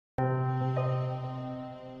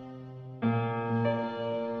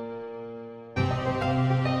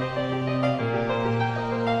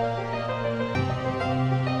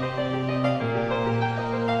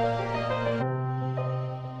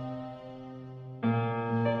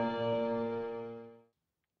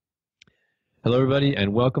Hello, everybody,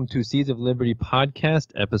 and welcome to Seeds of Liberty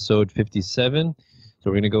podcast, episode 57. So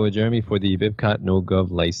we're going to go with Jeremy for the BIPCOT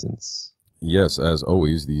No-Gov license. Yes, as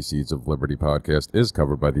always, the Seeds of Liberty podcast is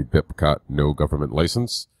covered by the BIPCOT No Government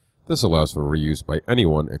license. This allows for reuse by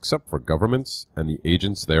anyone except for governments and the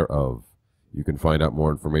agents thereof. You can find out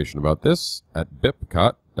more information about this at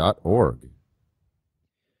bipcot.org.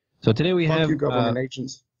 So today we have... you government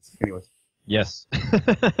agents. Anyway. Yes.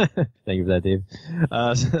 Thank you for that, Dave.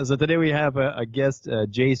 So today we have a guest,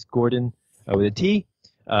 Jase Gorton, with a T,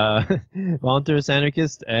 volunteer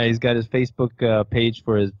anarchist. He's got his Facebook page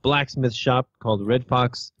for his blacksmith shop called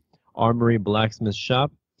Redfox Armory Blacksmith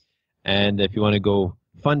Shop. And if you want to go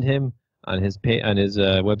fund him on his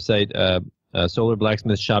website, Solar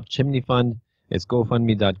Blacksmith Shop Chimney Fund, it's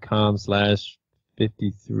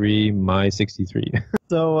gofundme.com/53my63.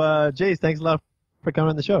 So, Jase, thanks a lot for coming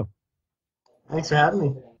on the show. Thanks for having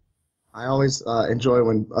me. I always enjoy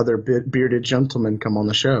when other bearded gentlemen come on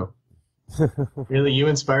the show. Really, you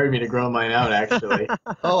inspired me to grow mine out, actually.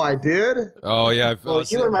 Oh, I did? Oh, yeah. Well,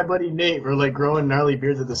 you and my buddy Nate were like growing gnarly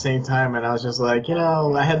beards at the same time, and I was just like,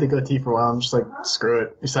 I had the goatee for a while. I'm just like, screw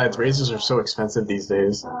it. Besides, razors are so expensive these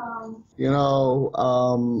days. That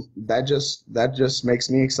just makes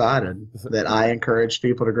me excited that I encourage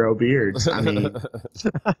people to grow beards. I mean,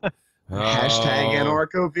 hashtag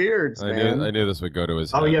anarcho beards, man. I knew this would go to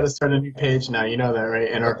his head. Oh, we got to start a new page now. You know that,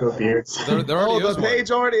 right? Anarcho beards. The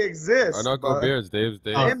page already exists. Anarcho beards. Dave's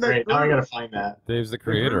Oh, great. Now I got to find that. Dave's the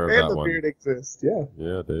creator of that one. And the beard exists, yeah.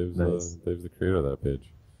 Yeah, Dave's the creator of that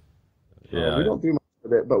page. Yeah, we don't do much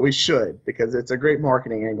with it, but we should because it's a great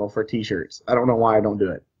marketing angle for T-shirts. I don't know why I don't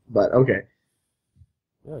do it, but okay.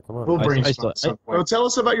 Yeah, come on. We'll brainstorm at some point. Well, tell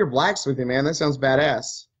us about your blacksmithing, man. That sounds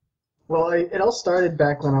badass. Well, it all started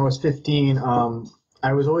back when I was 15.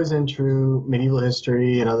 I was always into medieval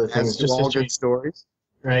history and other things. Just all good stories.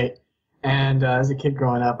 Right. And as a kid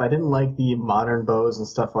growing up, I didn't like the modern bows and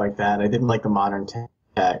stuff like that. I didn't like the modern tech.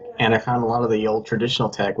 And I found a lot of the old traditional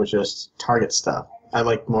tech was just target stuff. I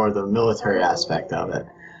liked more of the military aspect of it.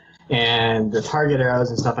 And the target arrows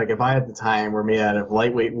and stuff I could buy at the time were made out of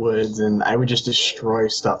lightweight woods, and I would just destroy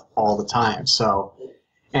stuff all the time.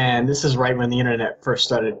 And this is right when the internet first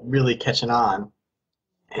started really catching on.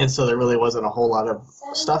 And so there really wasn't a whole lot of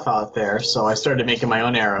stuff out there. So I started making my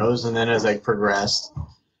own arrows. And then as I progressed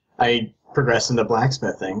into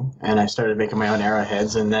blacksmithing. And I started making my own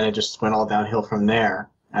arrowheads. And then it just went all downhill from there.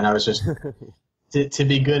 And I was just, to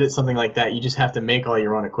be good at something like that, you just have to make all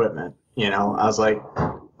your own equipment. I was like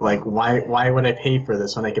why would I pay for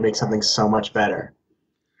this when I could make something so much better?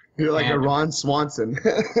 You're like a Ron Swanson.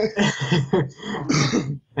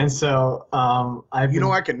 And so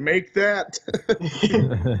I can make that.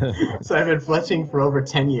 So I've been fletching for over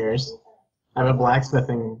 10 years. I've been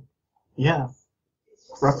blacksmithing,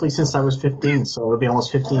 roughly since I was 15, so it'll be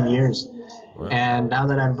almost 15 years. Wow. And now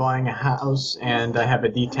that I'm buying a house and I have a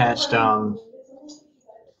detached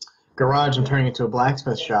garage, I'm turning it into a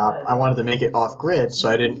blacksmith shop. I wanted to make it off-grid, so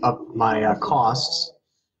I didn't up my costs.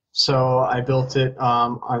 So I built it.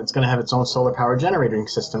 It's going to have its own solar power generating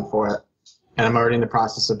system for it, and I'm already in the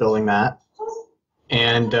process of building that.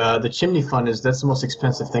 And the chimney fund that's the most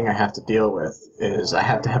expensive thing I have to deal with. Is I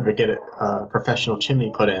have to get a professional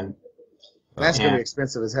chimney put in. That's going to be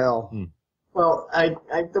expensive as hell. Well,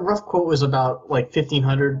 the rough quote was about like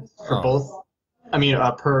 $1,500 for both. I mean,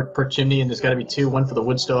 per chimney, and there's got to be two, one for the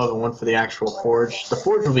wood stove and one for the actual forge. The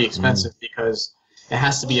forge will be expensive because it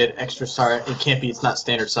has to be an extra size. It's not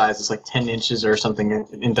standard size. It's like 10 inches or something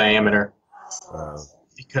in diameter.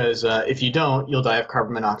 Because if you don't, you'll die of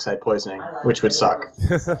carbon monoxide poisoning, which would suck.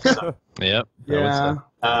 Yep. Yeah.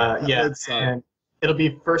 And it'll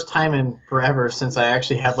be first time in forever since I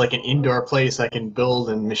actually have like an indoor place I can build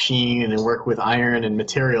and machine and work with iron and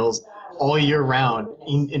materials all year round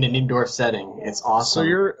in an indoor setting. It's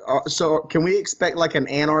awesome. So can we expect like an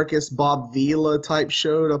anarchist Bob Vila type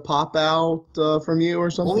show to pop out from you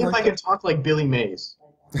or something? Only if I can talk like Billy Mays.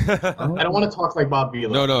 I don't want to talk like Bob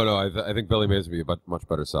Vila. No. I think Billy Mays would be a much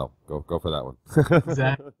better sell. Go for that one.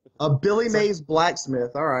 Exactly. A Billy Mays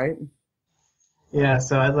blacksmith. All right. Yeah,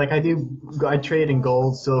 so I trade in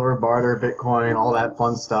gold, silver, barter, Bitcoin, all that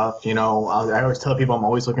fun stuff. I always tell people I'm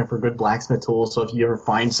always looking for good blacksmith tools. So if you ever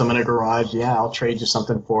find some in a garage, I'll trade you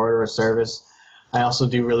something for it or a service. I also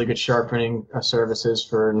do really good sharpening services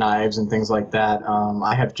for knives and things like that.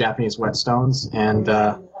 I have Japanese whetstones, and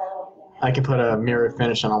I can put a mirrored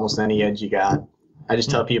finish on almost any edge you got. I just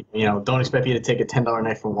tell people, don't expect me to take a $10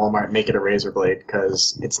 knife from Walmart and make it a razor blade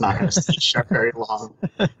because it's not going to stay sharp very long.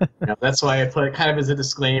 That's why I put it kind of as a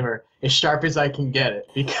disclaimer, as sharp as I can get it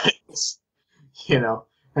because,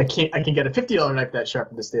 I can get a $50 knife that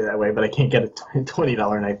sharp to stay that way, but I can't get a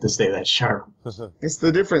 $20 knife to stay that sharp. It's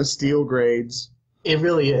the different steel grades. It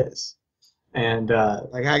really is. And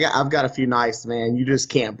like I've got a few knives, man. You just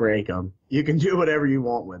can't break them. You can do whatever you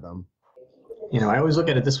want with them. You know, I always look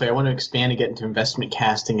at it this way. I want to expand and get into investment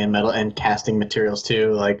casting and metal and casting materials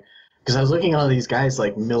too. Like, because I was looking at all these guys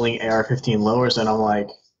like milling AR-15 lowers, and I'm like,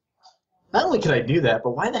 not only could I do that,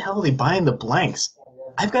 but why the hell are they buying the blanks?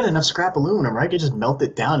 I've got enough scrap aluminum where I could just melt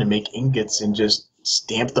it down and make ingots and just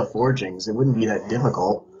stamp the forgings. It wouldn't be that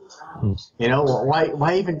difficult. You know,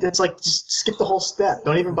 why even? It's like, just skip the whole step.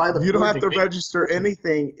 Don't even buy the. You don't have to register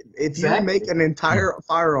anything. If you make an entire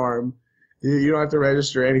firearm, you don't have to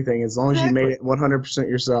register anything as long as you made it 100%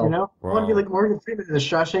 yourself. You know, I want to be like Morgan Freeman in the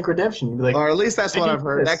Shawshank Redemption. You'd be like, or at least that's what I've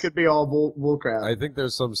heard. That could be all bull crap. I think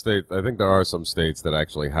there's some states. I think there are some states that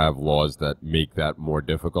actually have laws that make that more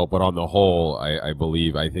difficult. But on the whole, I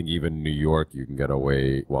believe. I think even New York, you can get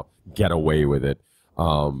away with it.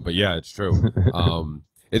 But yeah, it's true.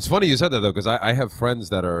 It's funny you said that though, because I have friends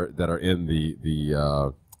that are in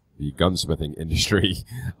the gunsmithing industry,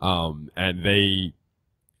 and they.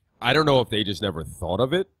 I don't know if they just never thought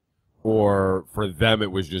of it, or for them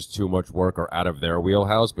it was just too much work or out of their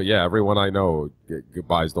wheelhouse. But yeah, everyone I know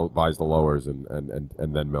buys the lowers and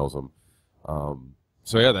then mills them.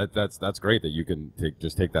 So yeah, that's great that you can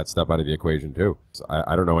take that step out of the equation too. So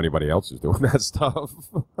I don't know anybody else who's doing that stuff.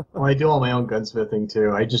 Well, I do all my own gunsmithing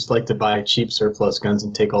too. I just like to buy cheap surplus guns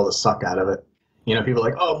and take all the suck out of it. You know, people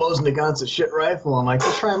are like, oh, Mosin Nagant's a shit rifle. I'm like,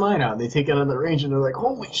 let's try mine out. And they take it on the range and they're like,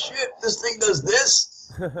 holy shit, this thing does this.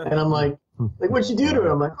 And I'm like, what'd you do to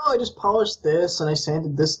it? I'm like, oh, I just polished this and I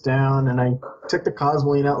sanded this down and I took the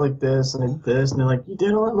cosmoline out like this and I did this. And they're like, you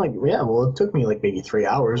did all that? I'm like, yeah, well, it took me like maybe 3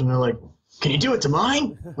 hours. And they're like, can you do it to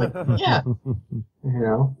mine? I'm like, yeah. You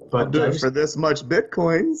know, but I'll do it for this much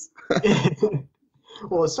bitcoins.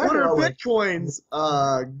 Well, it's what are bitcoins?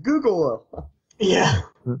 Google them. Yeah.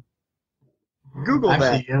 Google that.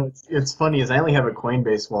 Actually, you know, it's funny is I only have a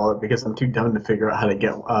Coinbase wallet because I'm too dumb to figure out how to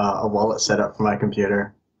get a wallet set up for my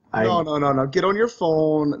computer. No. Get on your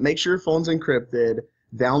phone. Make sure your phone's encrypted.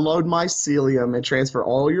 Download Mycelium and transfer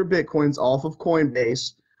all your bitcoins off of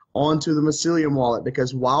Coinbase onto the Mycelium wallet,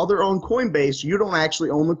 because while they're on Coinbase, you don't actually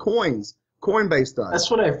own the coins. Coinbase does.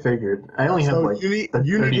 That's what I figured. I only have like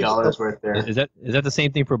 $30 worth there. Is that the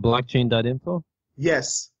same thing for blockchain.info?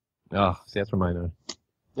 Yes. Oh, see, that's where mine are.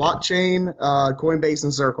 Blockchain, Coinbase,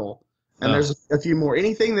 and Circle, and there's a few more.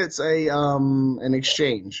 Anything that's an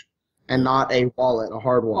exchange and not a wallet, a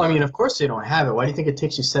hard wallet. Well, I mean, of course they don't have it. Why do you think it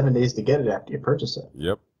takes you 7 days to get it after you purchase it?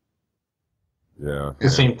 Yep. Yeah. The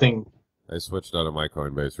same thing. I switched out of my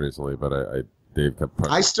Coinbase recently, but Dave kept.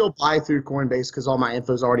 I still buy through Coinbase because all my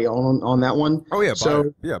info's already on that one. Oh yeah,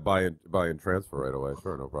 buy and transfer right away.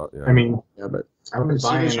 Sure, no problem. Yeah. I mean, but I've been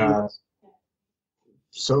buying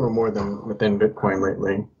silver more than within Bitcoin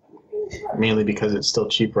lately, mainly because it's still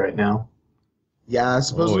cheap right now. Yeah,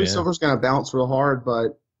 supposedly silver's going to bounce real hard,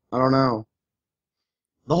 but I don't know.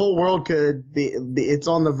 The whole world could be it's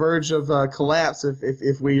on the verge of collapse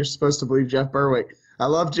if we are supposed to believe Jeff Berwick. I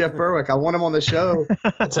love Jeff Berwick. I want him on the show.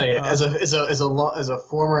 I tell you, as a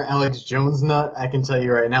former Alex Jones nut, I can tell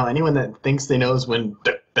you right now, anyone that thinks they knows when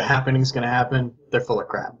the happening's going to happen, they're full of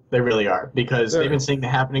crap. They really are, because they've been saying the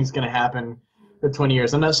happening's going to happen for 20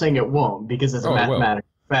 years. I'm not saying it won't, because it's a mathematical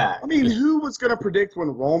fact. I mean, who was going to predict when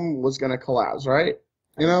Rome was going to collapse, right?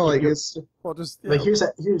 You know, like it's like here's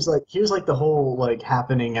like the whole like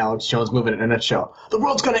happening Alex Jones movement in a nutshell. The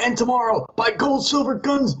world's going to end tomorrow. Buy gold, silver,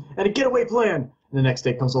 guns, and a getaway plan. And the next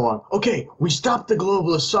day comes along. Okay, we stopped the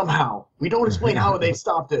globalists somehow. We don't explain how they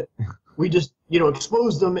stopped it. We just,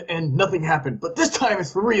 exposed them and nothing happened. But this time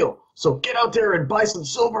it's for real. So get out there and buy some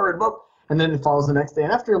silver and then it follows the next day.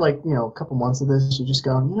 And after a couple months of this, you just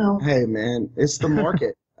go, Hey man, it's the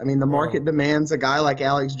market. I mean, the market demands a guy like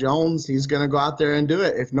Alex Jones. He's going to go out there and do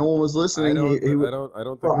it. If no one was listening, I don't think. Well,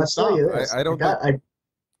 I'll tell you this. I got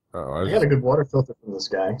a good water filter from this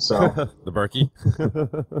guy. So the Berkey.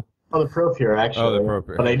 Oh, the Pro Pure, actually. Oh, the Pro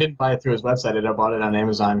Pure. But I didn't buy it through his website. I bought it on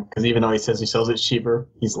Amazon, because even though he says he sells it cheaper,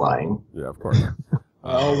 he's lying. Yeah, of course.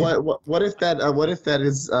 What if that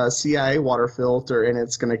is CIA water filter and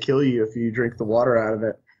it's going to kill you if you drink the water out of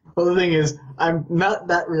it? Well, the thing is, I'm not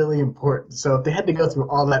that really important. So if they had to go through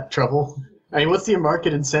all that trouble, I mean, what's the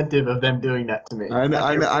market incentive of them doing that to me? I know.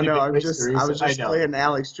 I was just playing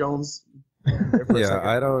Alex Jones. Yeah,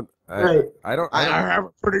 I don't. I have a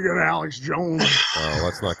pretty good Alex Jones. Oh,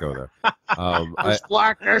 let's not go there. There's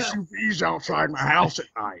black SUVs outside my house at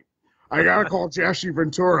night. I gotta call Jesse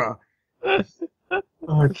Ventura.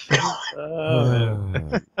 Oh,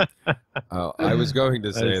 God. I was going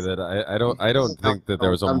to say that I don't think that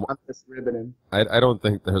there was I'm just ribbing him. I don't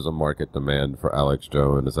think there's a market demand for Alex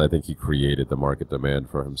Jones. I think he created the market demand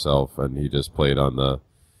for himself, and he just played on the.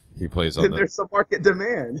 He plays on the. There's a market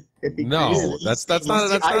demand. No, that's not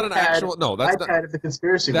an actual. No, that's not. Of the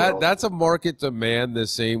conspiracy world. That's a market demand the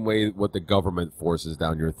same way what the government forces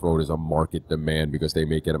down your throat is a market demand because they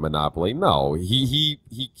make it a monopoly. No, he's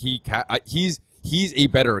a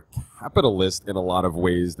better capitalist in a lot of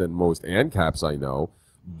ways than most ANCAPs I know,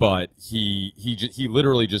 but he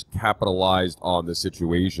literally just capitalized on the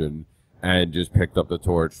situation and just picked up the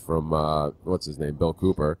torch from what's his name, Bill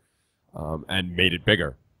Cooper, and made it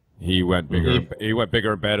bigger. He went bigger. He went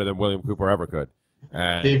bigger and better than William Cooper ever could.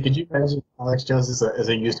 And Dave, could you imagine Alex Jones as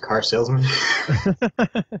a used car salesman?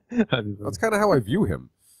 that's kind of how I view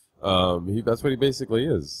him. That's what he basically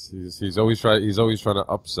is. He's always trying to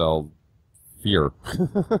upsell fear.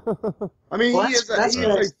 I mean, he is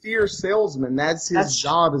a fear salesman. That's his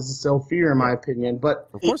job, is to sell fear, in my opinion. But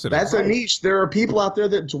of course that's a niche. There are people out there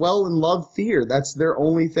that dwell and love fear. That's their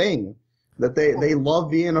only thing. That they love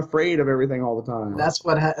being afraid of everything all the time. That's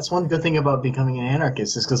one good thing about becoming an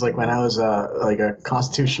anarchist is because like when I was like a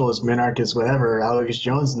constitutionalist, minarchist, whatever, Alex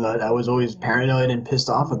Jones nut, I was always paranoid and pissed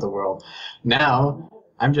off at the world. Now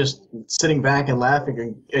I'm just sitting back and laughing,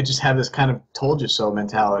 and I just have this kind of "told you so"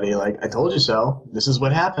 mentality. Like, I told you so. This is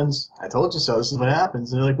what happens. I told you so. This is what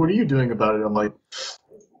happens. And they're like, "What are you doing about it?" I'm like,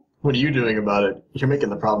 "What are you doing about it? You're making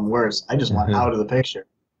the problem worse. I just want out of the picture."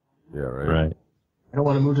 Yeah, Right. I don't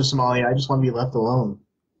want to move to Somalia. I just want to be left alone.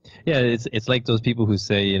 Yeah, it's like those people who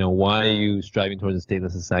say, why are you striving towards a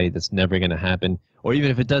stateless society that's never going to happen? Or even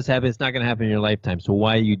if it does happen, it's not going to happen in your lifetime. So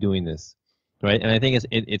why are you doing this? Right? And I think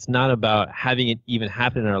it's not about having it even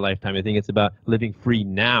happen in our lifetime. I think it's about living free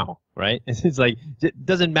now, right? It's like, it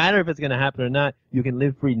doesn't matter if it's going to happen or not. You can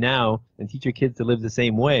live free now and teach your kids to live the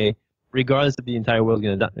same way, regardless if the entire world's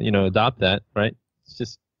going to, adopt that, right?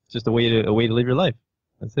 It's just a way to live your life.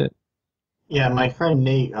 That's it. Yeah, my friend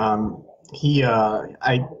Nate, I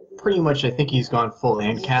think he's gone full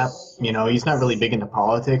ANCAP. He's not really big into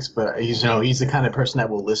politics, but he's the kind of person that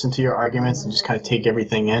will listen to your arguments and just kind of take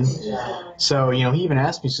everything in. So, he even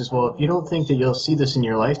asked me, he says, well, if you don't think that you'll see this in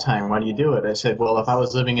your lifetime, why do you do it? I said, well, if I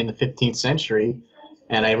was living in the 15th century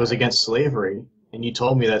and I was against slavery, and you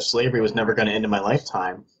told me that slavery was never going to end in my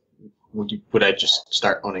lifetime, would I just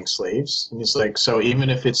start owning slaves? And he's like, so even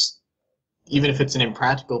if it's an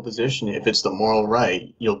impractical position, if it's the moral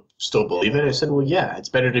right, you'll still believe it? I said, well, yeah, it's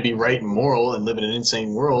better to be right and moral and live in an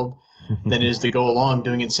insane world than it is to go along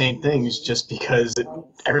doing insane things just because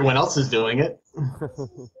everyone else is doing it.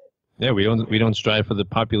 Yeah, we don't strive for the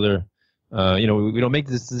popular, we don't make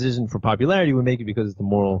this decision for popularity. We make it because it's the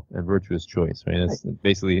moral and virtuous choice, right? That's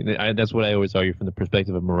basically, that's what I always argue from the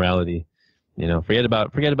perspective of morality. Forget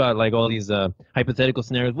about like all these hypothetical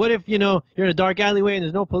scenarios. What if you're in a dark alleyway and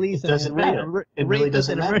there's no police? It doesn't matter. It really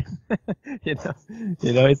doesn't matter.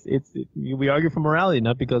 We argue for morality,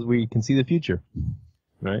 not because we can see the future,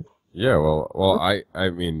 right? Yeah, well, I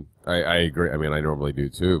mean, I agree. I mean, I normally do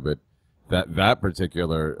too, but that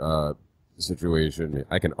particular situation,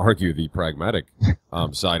 I can argue the pragmatic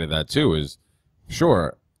side of that too. Is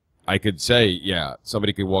sure, I could say, yeah,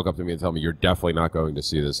 somebody could walk up to me and tell me you're definitely not going to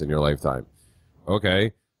see this in your lifetime.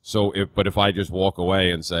 Okay, so if I just walk away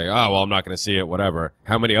and say, oh, well, I'm not going to see it, whatever,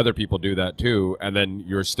 how many other people do that too? And then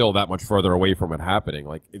you're still that much further away from it happening.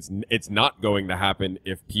 Like, it's not going to happen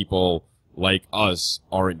if people like us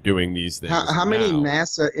aren't doing these things. How many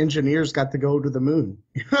NASA engineers got to go to the moon?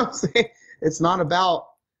 You know what I'm saying? It's not about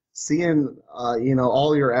seeing,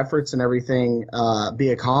 all your efforts and everything be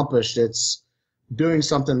accomplished. It's doing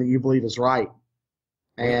something that you believe is right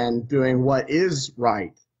and doing what is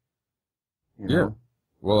right. Yeah.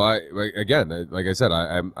 Well, like I said,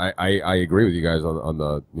 I agree with you guys on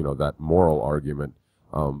the that moral argument.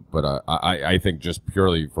 But I think just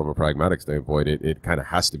purely from a pragmatic standpoint, it kind of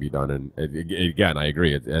has to be done. And again, I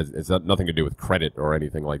agree. It's got nothing to do with credit or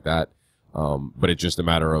anything like that. But it's just a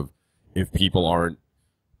matter of if people aren't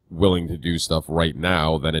willing to do stuff right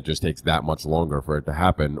now, then it just takes that much longer for it to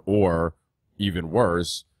happen. Or even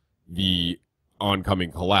worse, the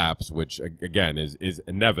oncoming collapse, which again is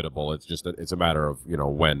inevitable. It's just it's a matter of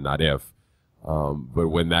when, not if. But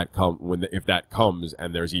if that comes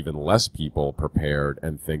and there's even less people prepared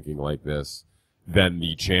and thinking like this, then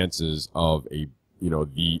the chances of a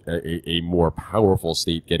more powerful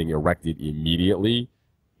state getting erected immediately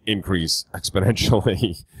increase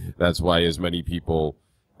exponentially. That's why as many people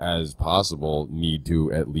as possible need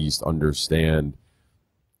to at least understand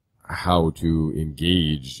how to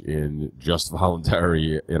engage in just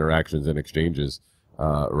voluntary interactions and exchanges,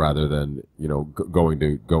 rather than,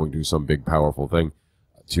 going to some big powerful thing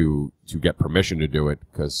to get permission to do it,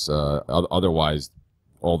 because otherwise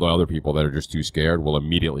all the other people that are just too scared will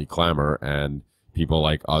immediately clamor, and people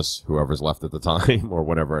like us, whoever's left at the time or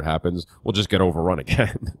whenever it happens, will just get overrun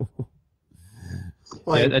again.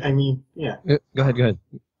 Like, Yeah, I mean, yeah. Go ahead.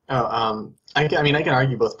 Oh, I can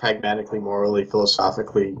argue both pragmatically, morally,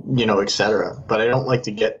 philosophically, etc. But I don't like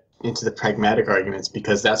to get into the pragmatic arguments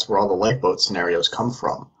because that's where all the lifeboat scenarios come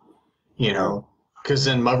from. Because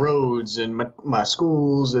in my roads and my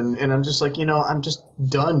schools, and I'm just like, I'm just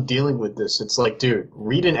done dealing with this. It's like, dude,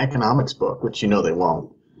 read an economics book, which they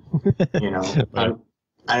won't. Right.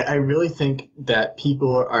 I really think that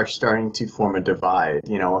people are starting to form a divide.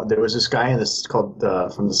 There was this guy in this called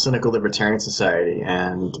from the Cynical Libertarian Society,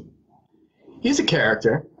 and he's a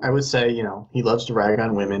character. I would say, he loves to rag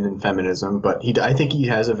on women and feminism, but I think he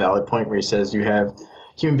has a valid point where he says you have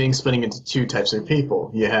human beings splitting into two types of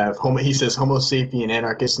people. You have he says homo sapien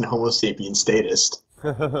anarchist and homo sapien statist.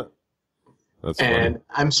 That's and funny.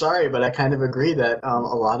 I'm sorry, but I kind of agree that a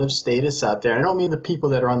lot of statists out there, I don't mean the people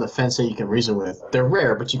that are on the fence that you can reason with. They're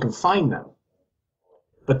rare, but you can find them.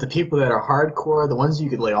 But the people that are hardcore, the ones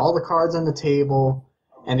you could lay all the cards on the table,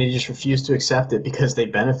 and they just refuse to accept it because they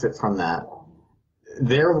benefit from that.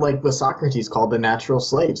 They're like what Socrates called the natural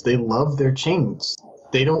slaves. They love their chains.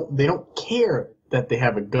 They don't care that they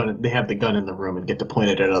have a gun. They have the gun in the room and get to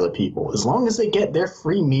point it at other people. As long as they get their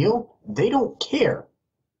free meal, they don't care.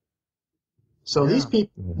 So Yeah.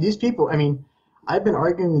 these people, I mean, I've been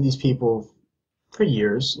arguing with these people for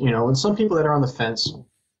years, and some people that are on the fence,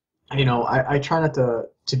 I try not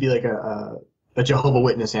to be like a Jehovah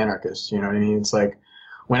Witness anarchist, you know what I mean? It's like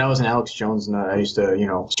when I was an Alex Jones nut, I used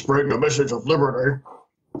to, spread the message of liberty.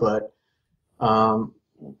 But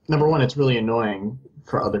number one, it's really annoying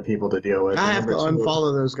for other people to deal with. I have to Number two,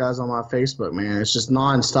 unfollow those guys on my Facebook, man. It's just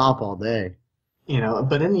nonstop all day.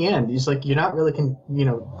 But in the end, he's like, you're not really,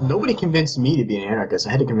 nobody convinced me to be an anarchist.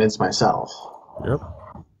 I had to convince myself. Yep.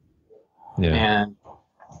 Yeah.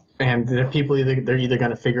 And the people they're either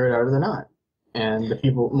going to figure it out or they're not. And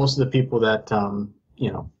most of the people that,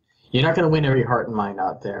 you're not going to win every heart and mind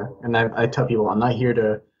out there. And I tell people, I'm not here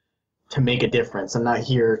to make a difference. I'm not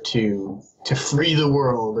here to free the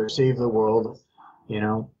world or save the world.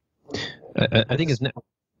 I think it's go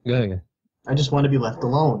ahead. I just want to be left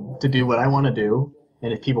alone to do what I want to do.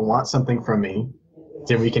 And if people want something from me,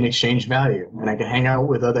 then we can exchange value. And I can hang out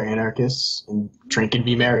with other anarchists and drink and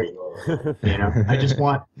be merry. I just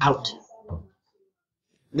want out.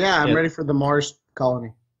 Yeah, I'm Yeah. ready for the Mars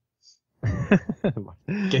colony.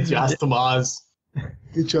 Get Jase to Mars.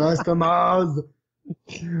 Get your ass to Mars.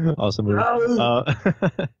 Awesome.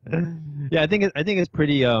 Yeah, I think it's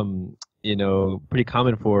pretty pretty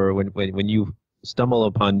common for when you stumble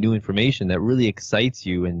upon new information that really excites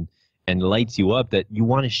you and lights you up, that you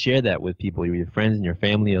want to share that with people, your friends and your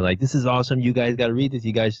family. You're like, this is awesome. You guys got to read this.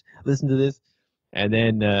 You guys listen to this. And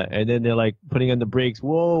then they're like putting on the brakes.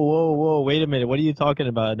 Whoa, wait a minute. What are you talking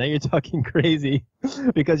about? Now you're talking crazy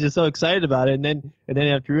because you're so excited about it. And then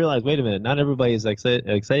you have to realize, wait a minute, not everybody is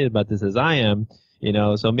excited about this as I am.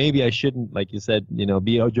 So maybe I shouldn't, like you said,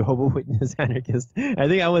 be a Jehovah Witness anarchist. I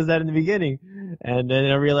think I was that in the beginning. And then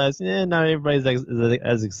I realized, not everybody's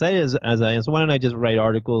as excited as I am. So why don't I just write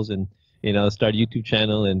articles and, start a YouTube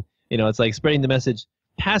channel? And, it's like spreading the message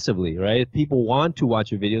passively, right? If people want to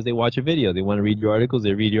watch your videos, they watch a video. They want to read your articles,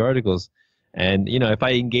 they read your articles. And, if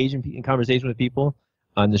I engage in conversation with people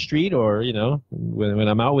on the street or, when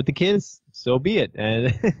I'm out with the kids, so be it.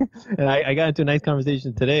 And and I got into a nice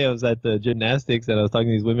conversation today. I was at the gymnastics and I was talking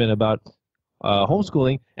to these women about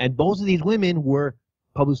homeschooling, and both of these women were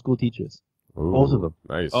public school teachers. Ooh, Both of them.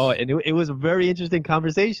 Nice. Oh, and it was a very interesting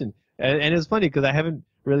conversation. And it was funny because I haven't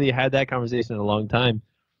really had that conversation in a long time.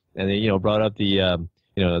 And they, brought up the,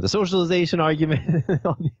 the socialization argument,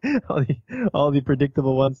 all the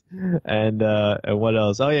predictable ones, and what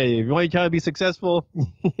else? Oh yeah, if you want your child to be successful,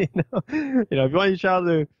 if you want your child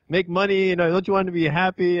to make money, don't you want to be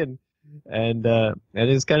happy? And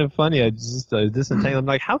it's kind of funny. I just disentangle. I'm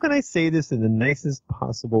like, how can I say this in the nicest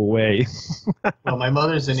possible way? Well, my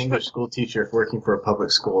mother's an English school teacher working for a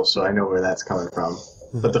public school, so I know where that's coming from.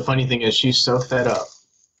 But the funny thing is, she's so fed up.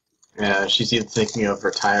 She's either thinking of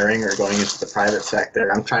retiring or going into the private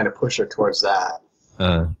sector. I'm trying to push her towards that.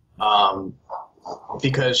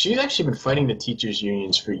 Because she's actually been fighting the teachers'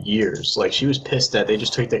 unions for years. Like, she was pissed that they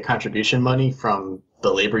just took their contribution money from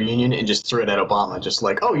the labor union and just threw it at Obama. Just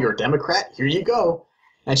like, oh, you're a Democrat? Here you go.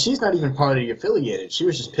 And she's not even party affiliated. She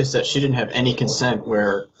was just pissed that she didn't have any consent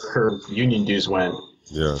where her union dues went.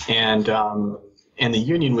 Yeah. And the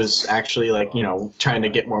union was actually like, you know, trying to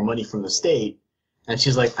get more money from the state. And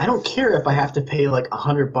she's like, I don't care if I have to pay like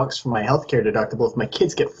 $100 for my healthcare deductible if my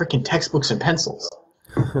kids get freaking textbooks and pencils,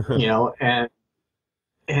 you know. And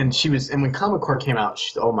when Common Core came out,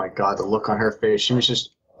 oh my God, the look on her face. She was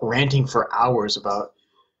just ranting for hours about.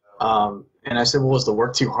 And I said, well, was the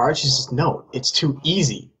work too hard? She says, no, it's too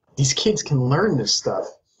easy. These kids can learn this stuff.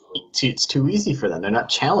 It's too easy for them. They're not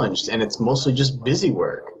challenged, and it's mostly just busy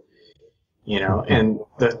work. You know, and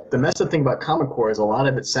the messed up thing about Common Core is a lot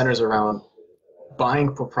of it centers around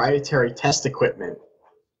buying proprietary test equipment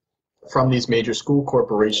from these major school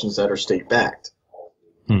corporations that are state-backed.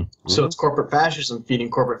 So it's corporate fascism feeding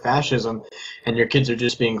corporate fascism, and your kids are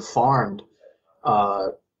just being farmed.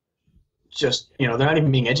 Just, you know, they're not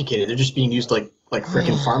even being educated. They're just being used like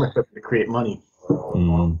freaking farm equipment to create money.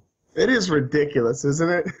 It is ridiculous, isn't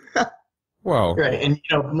it? Well, right, and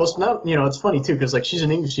it's funny too because like she's an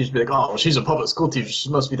English teacher, be like, oh, well, she's a public school teacher, she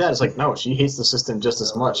must be that. It's like, no, she hates the system just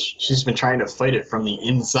as much. She's been trying to fight it from the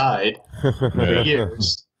inside for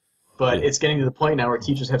years, but it's getting to the point now where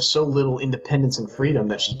teachers have so little independence and freedom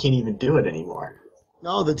that she can't even do it anymore.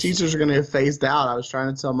 No, the teachers are going to get phased out. I was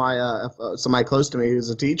trying to tell my somebody close to me who's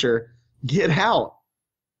a teacher, get out.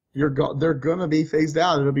 They're going to be phased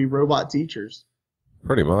out. It'll be robot teachers.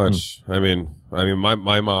 Pretty much. I mean,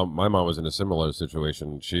 my mom was in a similar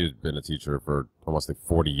situation. She had been a teacher for almost like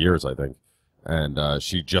 40 years, I think, and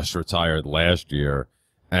she just retired last year.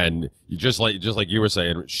 And just like you were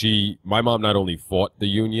saying, my mom not only fought the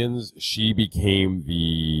unions, she became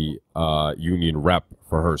the union rep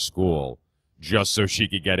for her school, just so she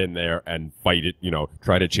could get in there and fight it, you know,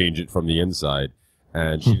 try to change it from the inside.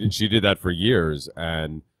 And she did that for years,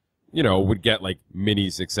 and you know, would get like mini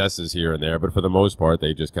successes here and there, but for the most part,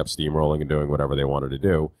 they just kept steamrolling and doing whatever they wanted to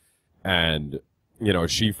do. And, you know,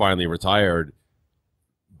 she finally retired,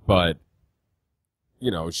 but, you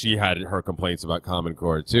know, she had her complaints about Common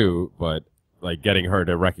Core too, but like getting her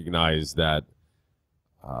to recognize that,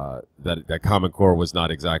 that Common Core was not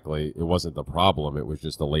exactly, it wasn't the problem, it was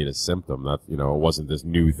just the latest symptom. That, you know, it wasn't this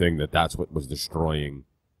new thing that's what was destroying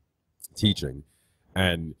teaching.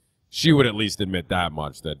 And she would at least admit that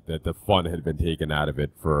much, that the fun had been taken out of it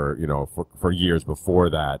for, you know, for years before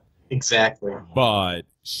that. Exactly. But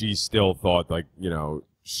she still thought, like, you know,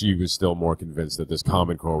 she was still more convinced that this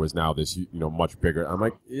Common Core was now this, you know, much bigger. I'm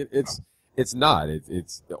like, it's not.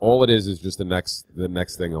 It's all it is just the next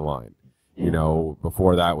thing in line. You know,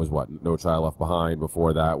 before that was what? No Child Left Behind.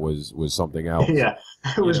 Before that was something else. Yeah,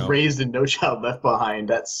 I was raised in No Child Left Behind.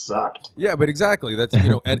 That sucked. Yeah, but exactly. That's, you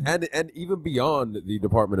know, and even beyond the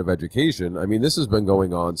Department of Education, I mean, this has been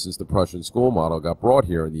going on since the Prussian school model got brought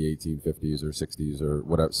here in the 1850s or 60s or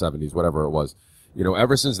whatever, 70s, whatever it was. You know,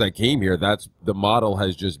 ever since that came here, that's the model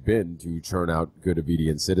has just been to churn out good,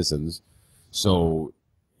 obedient citizens. So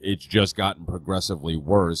it's just gotten progressively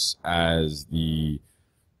worse as the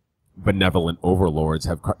benevolent overlords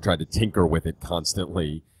have tried to tinker with it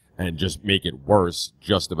constantly and just make it worse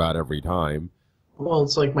just about every time. Well,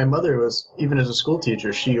 it's like my mother was, even as a school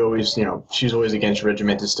teacher, she always, you know, she's always against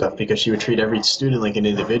regimented stuff because she would treat every student like an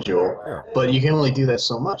individual. Yeah. But you can only do that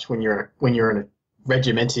so much when you're in a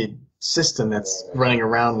regimented system that's running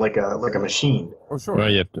around like a machine. Oh, sure. Well,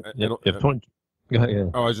 you have 20. Yeah.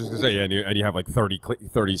 Oh, I was just gonna say, yeah, and you have like 30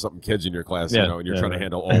 something kids in your class, yeah, you know, and you're trying to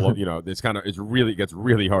handle all of, you know, it gets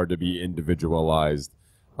really hard to be individualized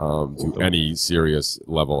to any serious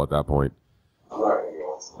level at that point.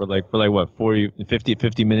 For like what,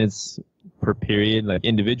 50 minutes per period, like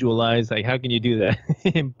individualized, like how can you do that?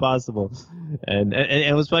 Impossible. And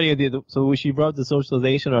it was funny. So she brought the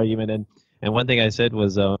socialization argument, and one thing I said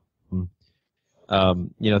was,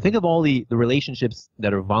 you know, think of all the relationships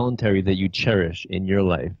that are voluntary that you cherish in your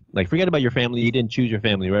life. Like, forget about your family. You didn't choose your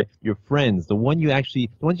family, right? Your friends, the ones you actually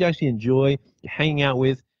enjoy hanging out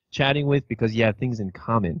with, chatting with, because you have things in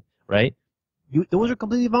common, right? Those are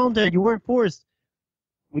completely voluntary. You weren't forced.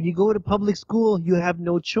 When you go to public school, you have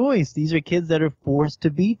no choice. These are kids that are forced to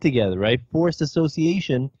be together, right? Forced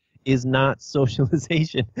association is not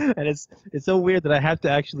socialization. And it's so weird that I have to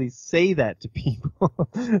actually say that to people.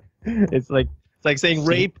 It's like saying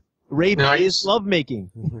rape is lovemaking.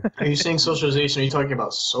 Are you saying socialization? Are you talking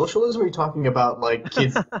about socialism? Or are you talking about like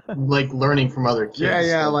kids like learning from other kids?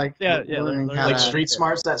 Like street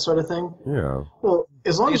smarts, that sort of thing? Yeah. Well,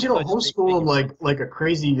 as long as you don't homeschool like a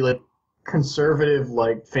crazy like conservative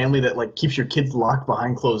like family that like keeps your kids locked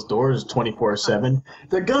behind closed doors 24/7,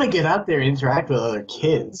 they're gonna get out there and interact with other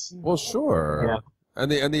kids. Well, sure. Yeah.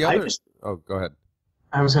 And the other. Oh, go ahead.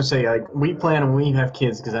 I was gonna say, like, we plan when we have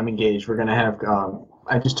kids, because I'm engaged. We're gonna have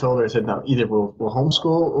I just told her, I said, no, either we'll homeschool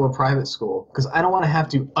or private school, because I don't want to have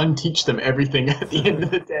to unteach them everything at the end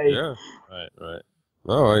of the day. Yeah, right.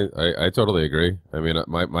 No, I totally agree. I mean,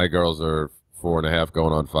 my girls are 4.5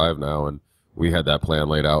 going on 5 now, and we had that plan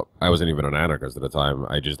laid out. I wasn't even an anarchist at the time.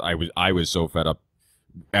 I was so fed up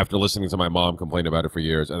after listening to my mom complain about it for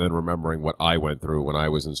years, and then remembering what I went through when I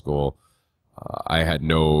was in school. I had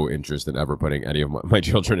no interest in ever putting any of my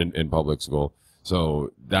children in public school.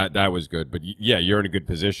 So that was good. But yeah, you're in a good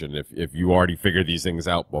position. If you already figured these things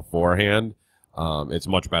out beforehand, it's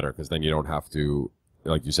much better, because then you don't have to,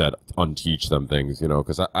 like you said, unteach them things,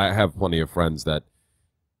 because I have plenty of friends that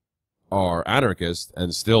are anarchists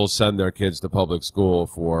and still send their kids to public school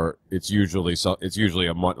for, it's usually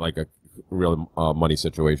a real money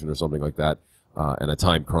situation or something like that, and a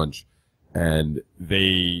time crunch. And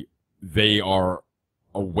they are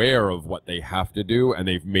aware of what they have to do, and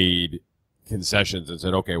they've made concessions and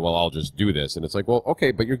said, okay, well, I'll just do this. And it's like, well,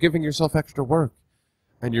 okay, but you're giving yourself extra work,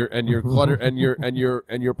 and you're clutter, and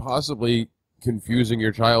you're possibly confusing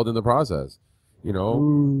your child in the process.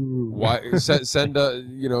 Why send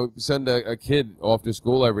a kid off to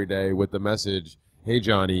school every day with the message, hey,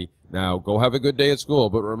 Johnny, now go have a good day at school,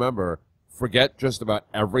 but remember, forget just about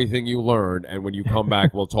everything you learned, and when you come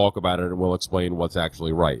back, we'll talk about it and we'll explain what's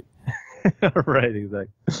actually right. Right,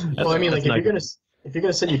 exactly. Well, I mean, like, if you're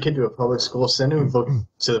gonna send your kid to a public school, send him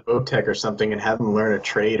to the Voctech or something and have him learn a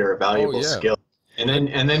trade or a valuable skill, and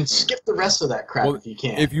then skip the rest of that crap if you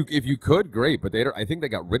can. If you could, great. But I think they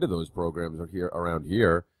got rid of those programs around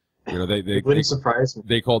here. They wouldn't surprise me.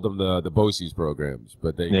 They called them the BOCES programs,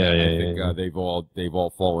 but I think they've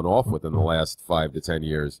all fallen off within the last 5 to 10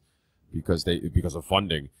 years because of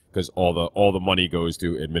funding, because all the money goes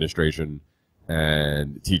to administration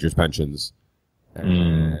and teachers' pensions,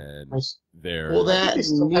 and that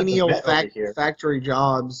menial factory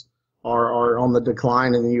jobs are on the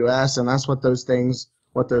decline in the U.S., and that's what those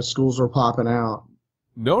schools are popping out.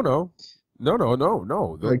 No.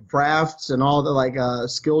 Like crafts and all the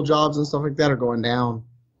skill jobs and stuff like that are going down.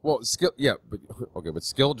 Well, but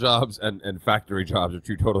skill jobs and factory jobs are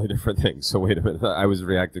two totally different things. So wait a minute, I was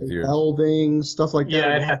reacting to your welding stuff like that.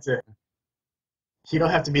 Yeah, I'd have to. You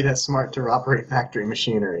don't have to be that smart to operate factory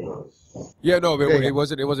machinery. Yeah, no, it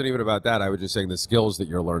wasn't even about that. I was just saying the skills that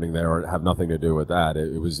you're learning there have nothing to do with that.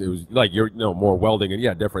 It was like more welding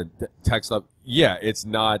and different tech stuff. Yeah, it's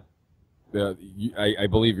not. I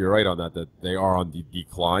believe you're right on that they are on the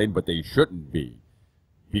decline, but they shouldn't be,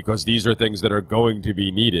 because these are things that are going to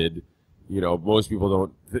be needed. Most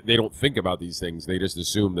people don't think about these things. They just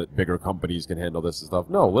assume that bigger companies can handle this and stuff.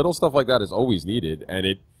 No, little stuff like that is always needed, and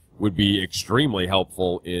it would be extremely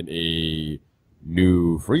helpful in a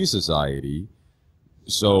new free society.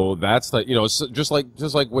 So that's just like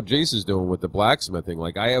what Jase is doing with the blacksmithing.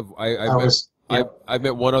 Like I've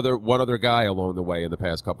met one other guy along the way in the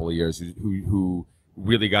past couple of years who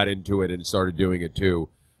really got into it and started doing it too.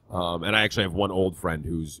 And I actually have one old friend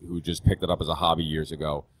who just picked it up as a hobby years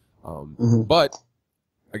ago. But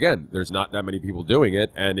again, there's not that many people doing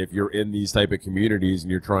it, and if you're in these type of communities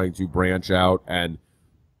and you're trying to branch out and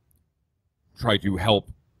try to help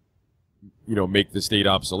make the state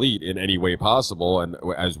obsolete in any way possible, and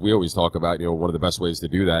as we always talk about, one of the best ways to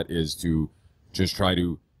do that is to just try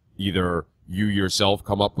to either you yourself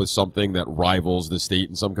come up with something that rivals the state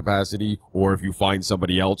in some capacity, or if you find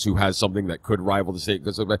somebody else who has something that could rival the state,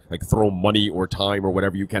 like throw money or time or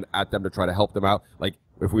whatever you can at them to try to help them out. Like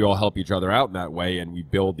if we all help each other out in that way and we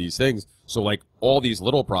build these things. So like all these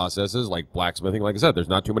little processes like blacksmithing, like I said, there's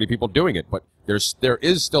not too many people doing it, but there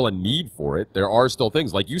is still a need for it. There are still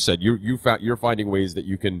things, like you said, you're finding ways that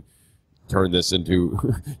you can turn this into,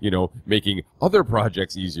 making other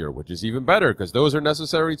projects easier, which is even better because those are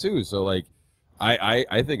necessary too. So like,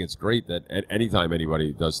 I think it's great that at any time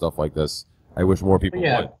anybody does stuff like this, I wish more people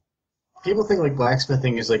would. People think like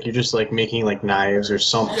blacksmithing is like you're just like making like knives or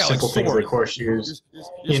some simple things like horseshoes.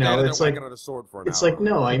 It's like on a sword for an it's hour. like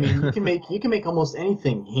no, I mean you can make almost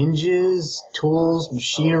anything. Hinges, tools,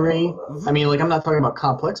 machinery. I mean, like I'm not talking about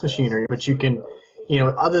complex machinery, but you can,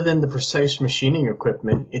 other than the precise machining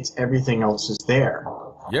equipment, it's everything else is there.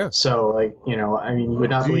 Yeah. So like, I mean, you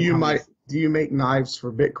would not believe Do you make knives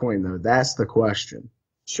for Bitcoin, though? That's the question.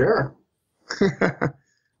 Sure.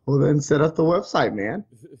 Well, then set up the website, man.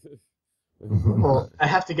 Well, I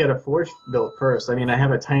have to get a forge built first. I mean, I have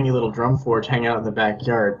a tiny little drum forge hanging out in the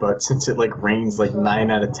backyard, but since it like rains like 9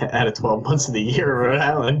 out of 12 months of the year in Rhode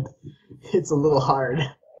Island, it's a little hard.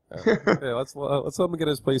 Yeah, let's let him get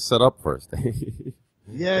his place set up first.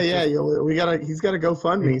 Yeah. He's got to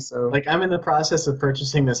GoFundMe. So like I'm in the process of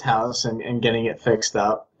purchasing this house and getting it fixed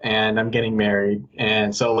up, and I'm getting married,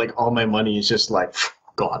 and so like all my money is just like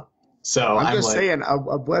gone. So I'm just like, saying a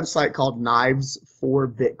website called Knives for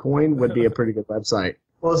Bitcoin would be a pretty good website.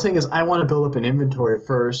 Well, the thing is, I want to build up an inventory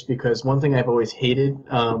first because one thing I've always hated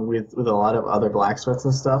with a lot of other blacksmiths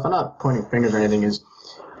and stuff, I'm not pointing fingers or anything, is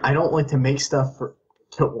I don't like to make stuff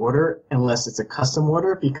to order unless it's a custom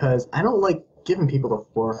order because I don't like giving people a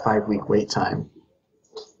 4 or 5 week wait time.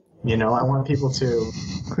 You know, I want people to,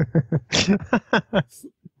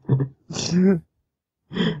 you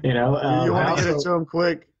know. You want to get it to them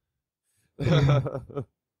quick.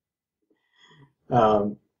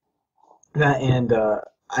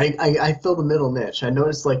 I fill the middle niche. I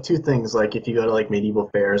noticed like two things. Like if you go to like medieval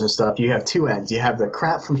fairs and stuff, you have two ends. You have the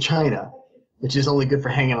crap from China, which is only good for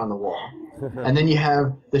hanging on the wall, and then you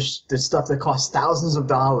have the stuff that costs thousands of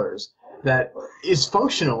dollars that is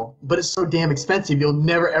functional, but it's so damn expensive you'll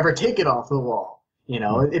never ever take it off the wall. You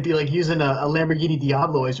know, it'd be like using a Lamborghini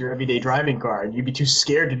Diablo as your everyday driving car, and you'd be too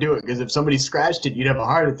scared to do it because if somebody scratched it, you'd have a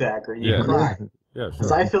heart attack or you'd cry. Yeah, sure.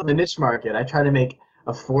 So I fill the niche market. I try to make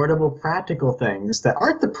affordable, practical things that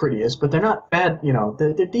aren't the prettiest, but they're not bad. You know,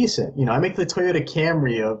 they're decent. You know, I make the Toyota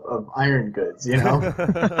Camry of iron goods. You know,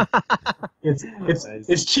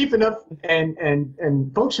 it's cheap enough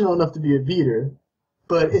and functional enough to be a beater,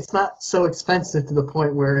 but it's not so expensive to the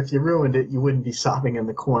point where if you ruined it, you wouldn't be sobbing in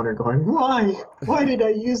the corner going, why did I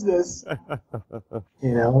use this?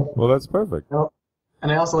 You know. Well, that's perfect.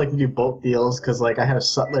 And I also like to do bulk deals because, like, I have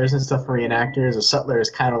sutlers and stuff for reenactors. A sutler is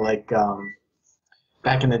kind of like,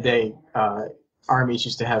 back in the day, armies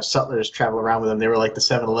used to have sutlers travel around with them. They were like the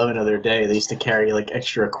 7-Eleven of their day. They used to carry, like,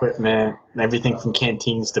 extra equipment, and everything from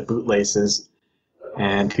canteens to bootlaces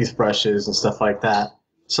and toothbrushes and stuff like that.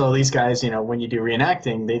 So these guys, you know, when you do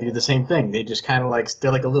reenacting, they do the same thing. They just kind of like,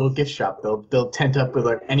 they're like a little gift shop. They'll tent up with,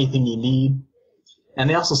 like, anything you need. And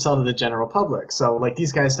they also sell to the general public. So, like,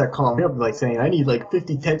 these guys start calling me up, like, saying, I need, like,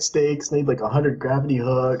 50 tent stakes, I need, like, 100 gravity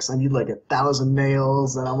hooks, I need, like, 1,000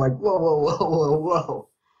 nails. And I'm like, whoa.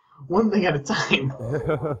 One thing at a time.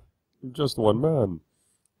 Just one man.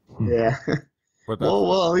 Yeah. But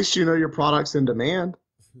well, at least you know your product's in demand.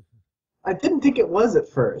 I didn't think it was at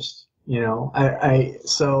first. You know,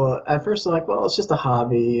 so at first I'm like, well, it's just a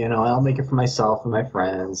hobby, you know, I'll make it for myself and my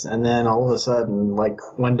friends. And then all of a sudden, like,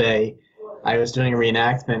 one day, I was doing a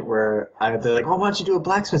reenactment where they're like, oh, why don't you do a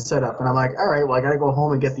blacksmith setup? And I'm like, all right, well, I got to go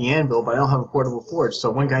home and get the anvil, but I don't have a portable forge. So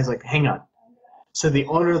one guy's like, hang on. So the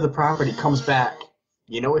owner of the property comes back.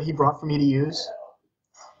 You know what he brought for me to use?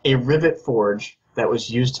 A rivet forge that was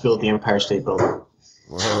used to build the Empire State Building.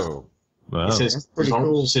 Whoa. Wow. He says, pretty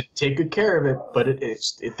cool. He said, take good care of it, but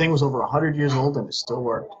the thing was over 100 years old and it still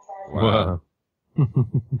worked. Wow.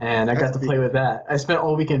 And I got to play with that. I spent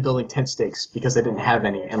all weekend building tent stakes because I didn't have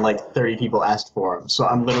any, and like 30 people asked for them. So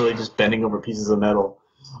I'm literally just bending over pieces of metal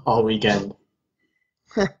all weekend.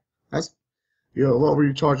 That's, what were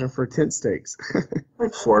you charging for tent stakes?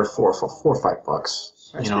 Like $4 or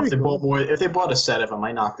 $5. That's You know, if they pretty cool. if they bought a set of them,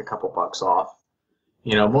 I knocked a couple bucks off.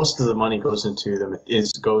 You know, most of the money goes into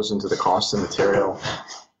the cost of material.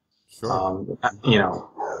 Sure. You know,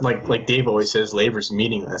 like Dave always says, labor's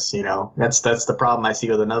meaningless. You know, that's the problem I see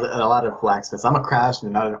with a lot of blacksmiths. I'm a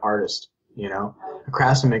craftsman, not an artist. You know, a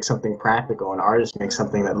craftsman makes something practical, an artist makes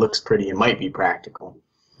something that looks pretty and might be practical.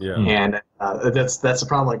 Yeah. And that's the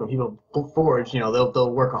problem. Like when people forge, you know,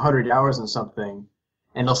 they'll work 100 hours on something,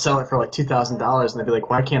 and they'll sell it for like $2,000, and they'll be like,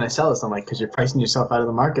 "Why can't I sell this?" I'm like, "Because you're pricing yourself out of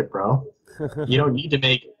the market, bro. You don't need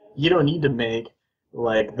to make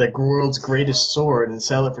like the world's greatest sword and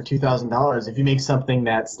sell it for $2,000. If you make something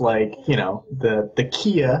that's like, you know, the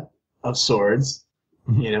Kia of swords,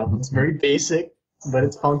 you know, it's very basic, but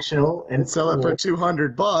it's functional and Sell it for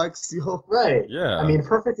 $200. Right. Yeah. I mean,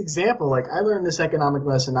 perfect example. Like I learned this economic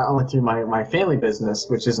lesson not only through my family business,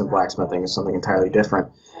 which isn't blacksmithing, it's something entirely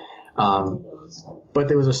different. But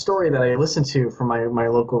there was a story that I listened to from my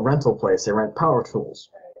local rental place. They rent power tools.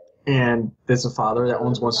 And there's a father that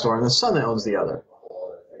owns one store and a son that owns the other.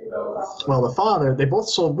 Well, the father, they both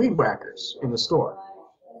sold weed whackers in the store.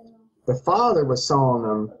 The father was selling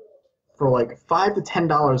them for like $5 to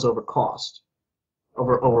 $10 over cost,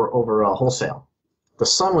 over wholesale. The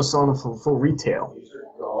son was selling them for full retail.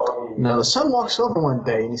 Now the son walks over one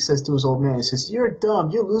day and he says to his old man, he says, "You're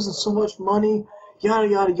dumb. You're losing so much money. Yada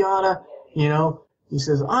yada yada." You know, he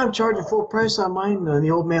says, "I'm charging full price on mine." And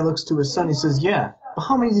the old man looks to his son. He says, "Yeah, but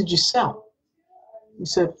how many did you sell?" He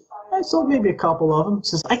said, "I sold maybe a couple of them." He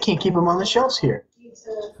says, "I can't keep them on the shelves here."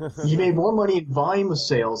 You made more money in volume of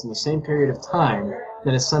sales in the same period of time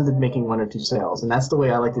than his son did making 1 or 2 sales. And that's the way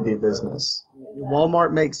I like to do business.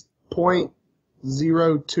 Walmart makes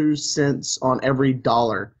 0.02 cents on every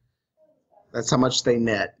dollar. That's how much they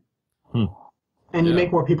net. And you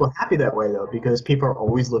make more people happy that way, though, because people are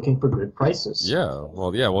always looking for good prices. Yeah,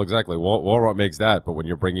 well, exactly. Walmart makes that, but when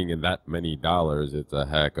you're bringing in that many dollars, it's a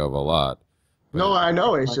heck of a lot. But No, I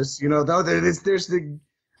know. It's just, though, there's the.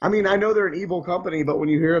 I mean, I know they're an evil company, but when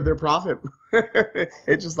you hear of their profit,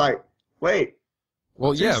 it's just like, wait.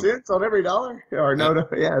 Well, 2 cents on every dollar? Or no,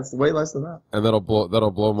 yeah, it's way less than that. And that'll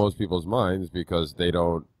blow most people's minds because they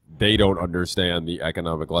don't understand the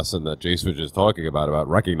economic lesson that Jase was just talking about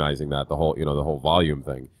recognizing that the whole volume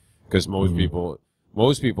thing, because most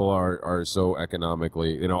people are so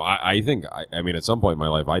economically, I think I mean at some point in my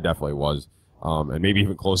life I definitely was, and maybe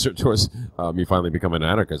even closer towards me finally becoming an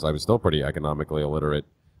anarchist. I was still pretty economically illiterate.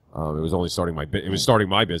 It was only starting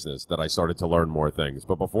my business that I started to learn more things,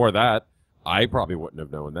 but before that I probably wouldn't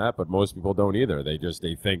have known that. But most people don't either. They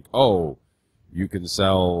think, oh, you can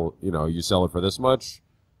sell, you sell it for this much.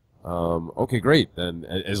 Okay, great. Then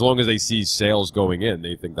as long as they see sales going in,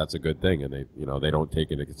 they think that's a good thing, and they don't take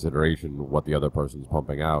into consideration what the other person's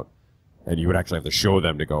pumping out. And you would actually have to show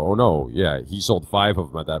them to go, oh no, yeah, he sold 5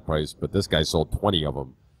 of them at that price, but this guy sold 20 of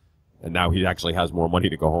them, and now he actually has more money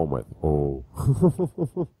to go home with.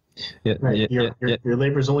 Oh. Yeah, right. Your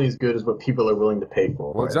labor's only as good as what people are willing to pay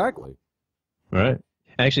for. Well, exactly. Right.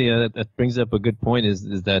 Actually, that brings up a good point. Is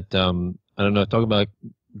that I don't know. Talk about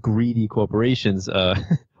greedy corporations.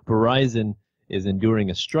 Verizon is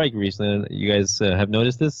enduring a strike recently. You guys have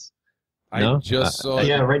noticed this? No? I just saw.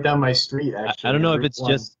 Yeah, right down my street. Actually, I don't know if it's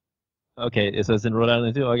just okay. So it's in Rhode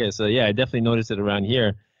Island too. Okay, so yeah, I definitely noticed it around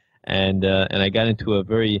here, and I got into a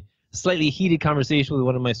very slightly heated conversation with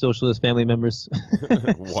one of my socialist family members.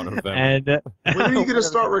 One of them. And when are you going to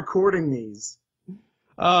start recording these?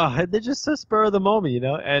 They're just a spur of the moment,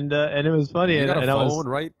 and it was funny. You got a and phone,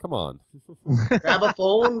 right? Come on. Grab a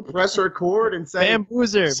phone, press record, and say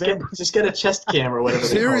bamboozer. Just get a chest cam or whatever.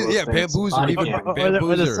 Seriously, yeah,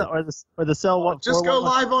 bamboozer. Or the cell. Just go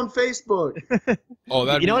live on Facebook. Oh,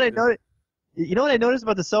 that. You know what I noticed? You know what I noticed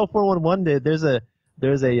about the cell 411?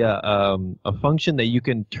 There's a function that you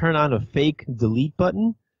can turn on a fake delete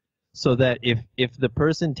button, so that if the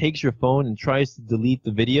person takes your phone and tries to delete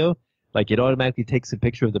the video, like it automatically takes a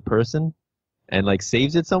picture of the person and like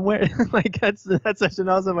saves it somewhere. Like that's such an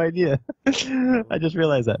awesome idea. I just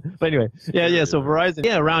realized that. But anyway, yeah. So Verizon,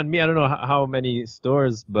 around me, I don't know how many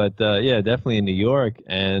stores, but definitely in New York.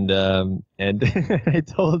 And I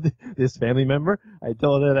told this family member, I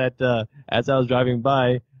told her that as I was driving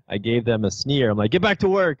by, I gave them a sneer. I'm like, get back to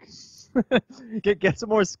work. Get some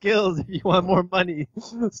more skills if you want more money.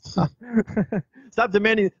 Stop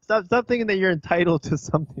demanding. Stop thinking that you're entitled to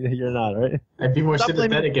something that you're not. Right? I'd be more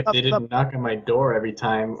sympathetic if they didn't knock on my door every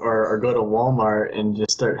time, or go to Walmart and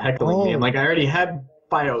just start heckling me. I'm like, I already had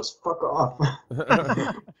BIOS. Fuck off.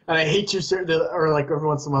 And I hate your service. Or like every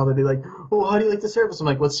once in a while they'd be like, oh, how do you like the service? I'm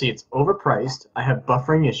like, let's see, it's overpriced. I have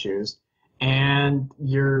buffering issues, and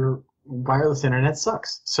your wireless internet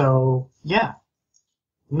sucks. So yeah.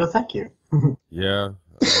 No, thank you. Yeah,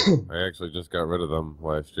 I actually just got rid of them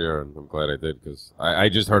last year, and I'm glad I did, because I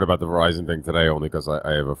just heard about the Verizon thing today only because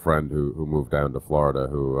I have a friend who moved down to Florida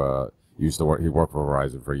who used to work. He worked for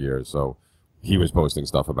Verizon for years, so he was posting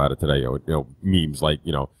stuff about it today. Memes like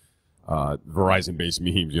Verizon-based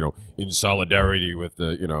memes. In solidarity with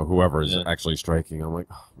the whoever is actually striking. I'm like,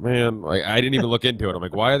 oh, man, like I didn't even look into it. I'm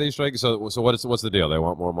like, why are they striking? So what's the deal? They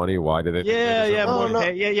want more money? Why do they?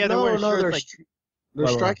 They're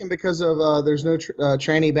striking because of there's no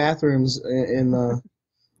tranny bathrooms in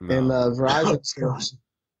Verizon stores.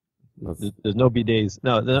 There's no bidets.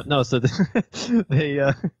 No. So they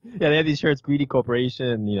have these shirts, greedy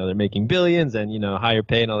corporation. They're making billions and higher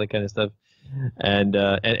pay and all that kind of stuff. And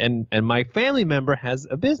my family member has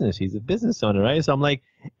a business. He's a business owner, right? So I'm like,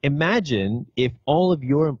 imagine if all of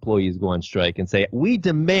your employees go on strike and say, we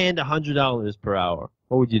demand $100 per hour.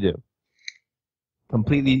 What would you do?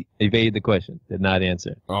 Completely evaded the question. Did not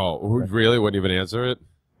answer. Oh, really? Wouldn't even answer it?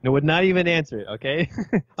 No, would not even answer it. Okay.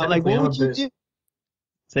 I'm like, what would you do?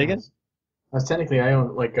 Say again. Technically, I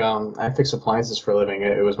own I fix appliances for a living.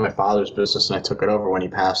 It was my father's business, and I took it over when he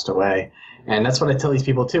passed away. And that's what I tell these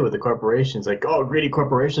people too with the corporations. Like, oh, greedy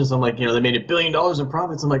corporations. I'm like, they made $1 billion in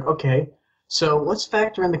profits. I'm like, okay. So let's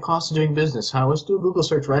factor in the cost of doing business. Let's do a Google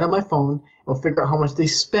search right on my phone. We'll figure out how much they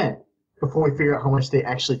spent before we figure out how much they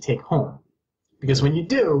actually take home. Because when you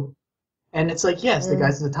do, and it's like, yes, the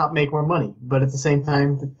guys at the top make more money, but at the same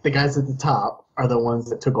time, the guys at the top are the ones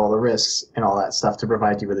that took all the risks and all that stuff to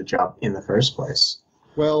provide you with a job in the first place.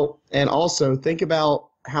 Well, and also think about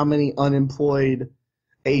how many unemployed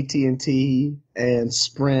AT&T and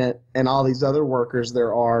Sprint and all these other workers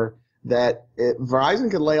there are that Verizon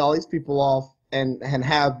could lay all these people off and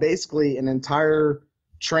have basically an entire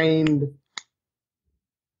trained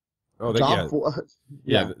Oh,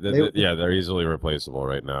 they're easily replaceable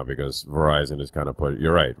right now because Verizon is kind of put.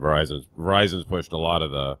 You're right. Verizon's pushed a lot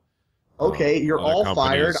of the. Okay, you're all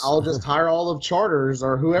fired. I'll just hire all of Charter's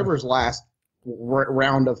or whoever's last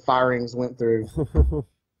round of firings went through.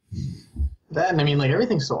 That, and I mean, like,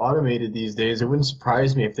 everything's so automated these days, it wouldn't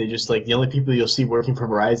surprise me if they just, like, the only people you'll see working for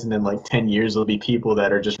Verizon in, like, 10 years will be people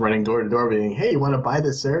that are just running door to door being, hey, you want to buy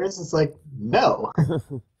this service? It's like, no.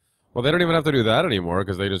 Well, they don't even have to do that anymore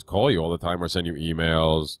because they just call you all the time or send you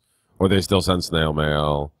emails, or they still send snail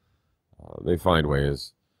mail. They find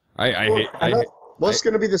ways. What's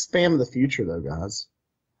going to be the spam of the future, though, guys?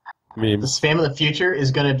 Memes. The spam of the future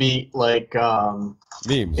is going to be like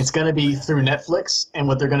memes. It's going to be through Netflix, and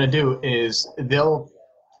what they're going to do is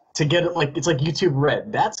to get it, like, it's like YouTube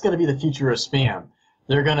Red. That's going to be the future of spam.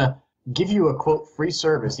 They're going to give you a quote free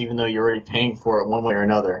service, even though you're already paying for it one way or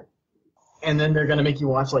another, and then they're going to make you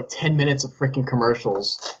watch like 10 minutes of freaking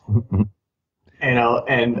commercials. You know,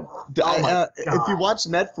 and if you watch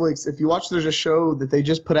Netflix, there's a show that they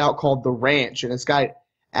just put out called The Ranch, and it's got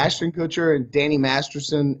Ashton Kutcher and Danny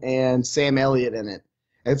Masterson and Sam Elliott in it.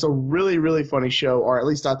 It's a really, really funny show, or at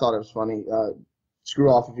least I thought it was funny. Screw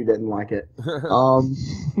off if you didn't like it.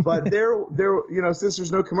 But since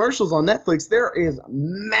there's no commercials on Netflix, there is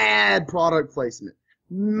mad product placement.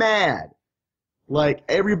 Mad. Like,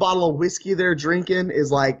 every bottle of whiskey they're drinking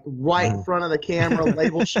is, like, right in front of the camera,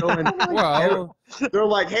 label showing. Well, they're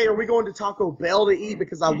like, hey, are we going to Taco Bell to eat?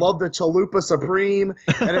 Because I love the Chalupa Supreme.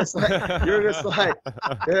 And it's like, you're just like,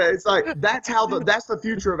 it's like, that's the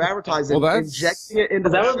future of advertising. Well, injecting it into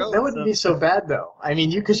the show. That wouldn't be so bad, though. I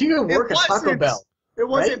mean, because you can work at Taco Bell. It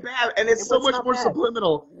wasn't bad, and it's so much more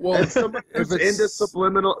subliminal. Well, it's so much into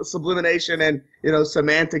sublimation and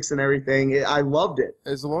semantics and everything. I loved it.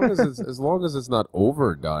 As long as it's not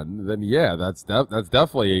overdone, then yeah, that's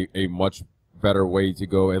definitely a much better way to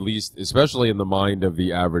go. At least, especially in the mind of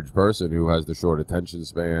the average person who has the short attention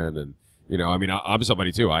span, and I mean, I'm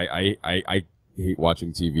somebody too. I hate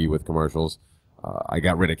watching TV with commercials. I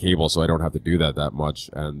got rid of cable, so I don't have to do that much,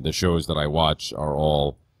 and the shows that I watch are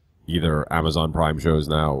all either Amazon Prime shows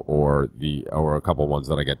now or a couple ones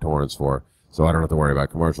that I get torrents for, so I don't have to worry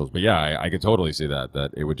about commercials. But yeah, I could totally see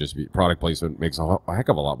that it would just be product placement makes a heck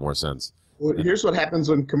of a lot more sense. Well, here's what happens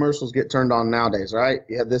when commercials get turned on nowadays, right?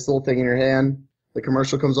 You have this little thing in your hand, the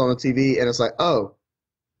commercial comes on the TV, and it's like, oh,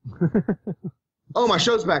 my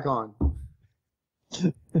show's back on.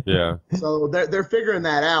 Yeah. So they're figuring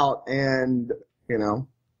that out, and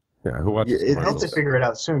Yeah, who watches? I hope they figure it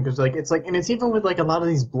out soon, because and it's even with like a lot of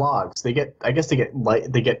these blogs. They get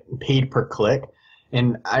paid per click,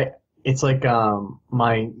 and it's like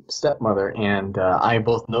my stepmother and I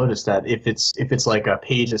both noticed that if it's like a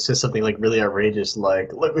page that says something like really outrageous,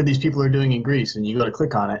 like look what these people are doing in Greece, and you go to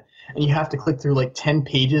click on it, and you have to click through like 10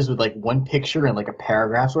 pages with like one picture and like a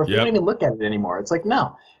paragraph, or if you don't even look at it anymore. It's like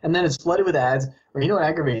no, and then it's flooded with ads. Or what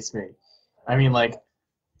aggravates me? I mean, like.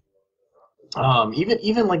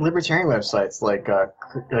 Even like libertarian websites like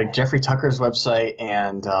Jeffrey Tucker's website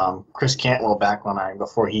and Chris Cantwell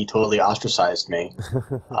before he totally ostracized me.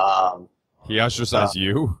 He ostracized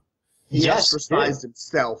you? He ostracized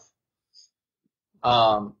himself.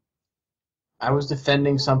 I was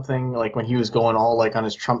defending something like when he was going all like on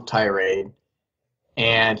his Trump tirade,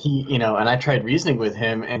 and he and I tried reasoning with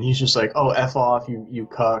him, and he's just like, oh, F off, you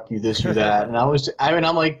cuck, you this, you that. And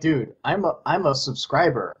I'm like, dude, I'm a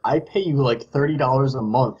subscriber. I pay you like $30 a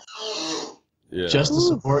month just to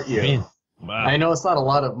support you. Man. Wow. I know it's not a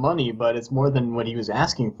lot of money, but it's more than what he was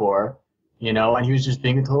asking for, and he was just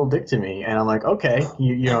being a total dick to me. And I'm like, okay,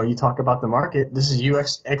 you talk about the market. This is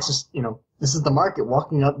this is the market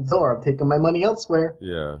walking out the door. I'm taking my money elsewhere.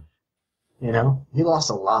 Yeah. He lost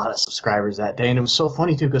a lot of subscribers that day, and it was so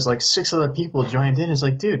funny too because like 6 other people joined in. It's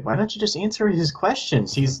like, dude, why don't you just answer his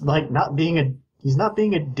questions? He's like not being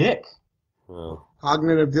a dick. Well,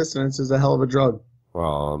 cognitive dissonance is a hell of a drug.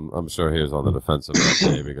 Well, I'm sure he was on the defensive that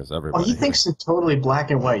day because everybody. Oh, he thinks it's totally black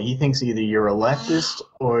and white. He thinks either you're a leftist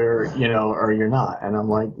or you're not. And I'm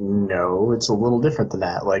like, no, it's a little different than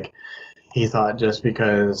that. Like. He thought just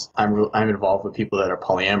because I'm involved with people that are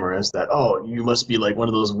polyamorous that, oh, you must be like one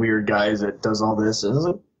of those weird guys that does all this. And I was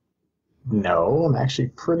like, no, I'm actually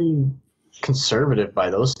pretty conservative by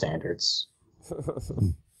those standards.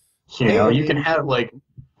 You can have like...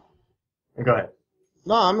 Go ahead.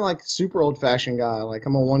 No, I'm like super old-fashioned guy. Like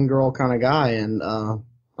I'm a one-girl kind of guy, and I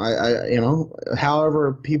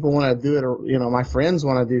however people want to do it, or my friends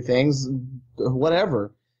want to do things,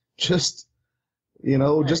 whatever. Just...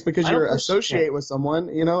 just because you're associate with someone,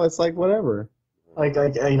 it's like whatever. Like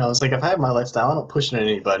it's like if I have my lifestyle, I don't push it on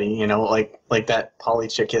anybody. Like that poly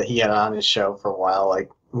chick that he had on his show for a while.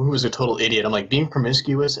 Like who was a total idiot. I'm like, being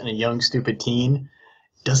promiscuous and a young, stupid teen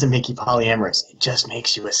doesn't make you polyamorous. It just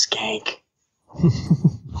makes you a skank.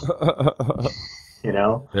 You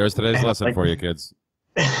know? There's today's lesson for you, kids.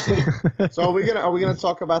 So are we gonna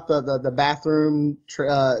talk about the bathroom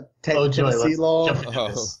Tennessee law?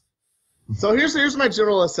 So here's my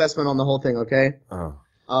general assessment on the whole thing. Okay.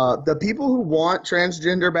 The people who want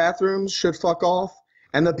transgender bathrooms should fuck off,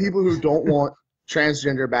 and the people who don't want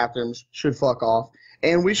transgender bathrooms should fuck off.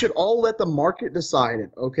 And we should all let the market decide it,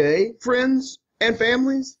 okay, friends and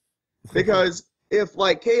families? Because if,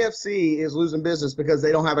 like, KFC is losing business because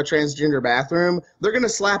they don't have a transgender bathroom, they're going to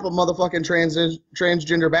slap a motherfucking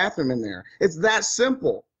transgender bathroom in there. It's that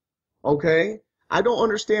simple, okay? I don't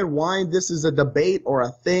understand why this is a debate or a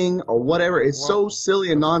thing or whatever. It's so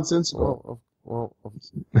silly and nonsensical. Well,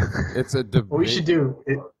 it's a debate. What we should do...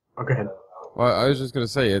 Oh, go ahead. Well, I was just going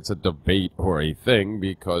to say it's a debate or a thing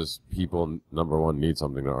because people, number one, need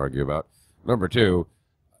something to argue about. Number two,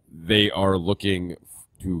 they are looking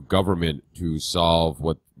to government to solve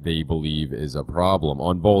what they believe is a problem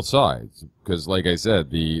on both sides. Because, like I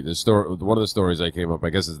said, the story, one of the stories I came up, I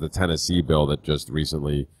guess, is the Tennessee bill that just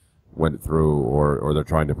recently went through, or they're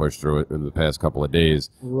trying to push through it in the past couple of days.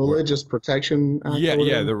 Religious Protection Act?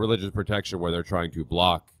 Yeah, the religious protection where they're trying to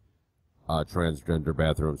block transgender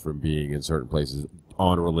bathrooms from being in certain places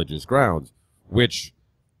on religious grounds, which,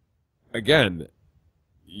 again,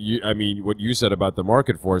 I mean, what you said about the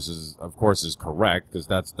market forces, of course, is correct, because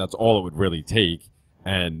that's all it would really take,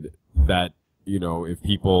 and that, you know, if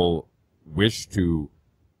people wish to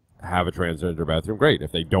have a transgender bathroom, great.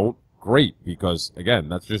 If they don't, great, because, again,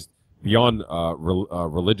 that's just beyond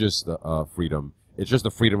religious freedom. It's just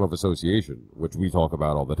the freedom of association, which we talk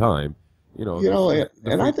about all the time.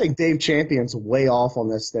 And I think Dave Champion's way off on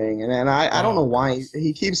this thing, and I don't know why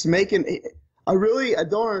he keeps making. I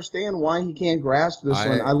don't understand why he can't grasp this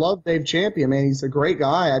one. I love Dave Champion, man. He's a great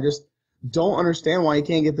guy. I just don't understand why he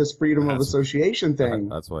can't get this freedom of association thing.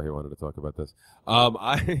 That's why he wanted to talk about this.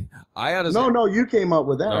 I honestly no, you came up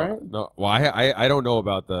with that, right? No, well, I don't know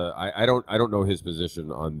about I don't know his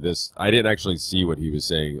position on this. I didn't actually see what he was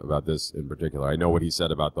saying about this in particular. I know what he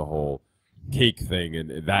said about the whole cake thing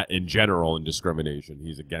and that in general and discrimination.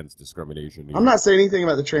 He's against discrimination. I'm not saying anything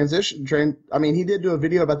about the transition. I mean, he did do a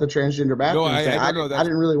video about the transgender bathroom. No, I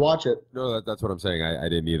didn't really watch it. No, that's what I'm saying. I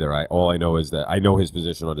didn't either. All I know is that I know his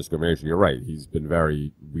position on discrimination. You're right. He's been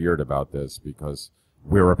very weird about this because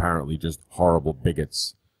we're apparently just horrible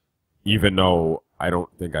bigots, even though I don't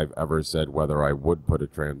think I've ever said whether I would put a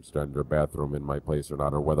transgender bathroom in my place or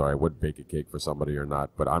not, or whether I would bake a cake for somebody or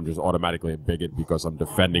not. But I'm just automatically a bigot because I'm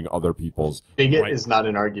defending other people's bigot rights. Is not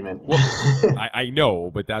an argument. Well, I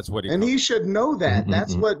know, but that's what he should know that.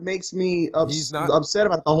 That's what makes me upset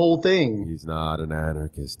about the whole thing. He's not an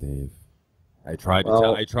anarchist, Dave. I tried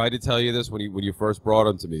to tell you this when you first brought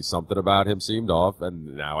him to me. Something about him seemed off,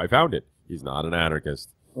 and now I found it. He's not an anarchist.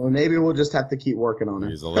 Well, maybe we'll just have to keep working on it.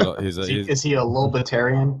 He's a little. Is he a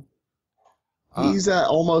Lobetarian? He's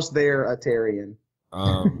almost there, a Tarian.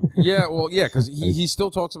 Yeah, because he still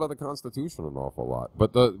talks about the Constitution an awful lot.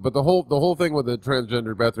 But the whole thing with the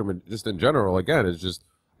transgender bathroom and just in general, again, is just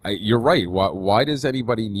you're right. Why does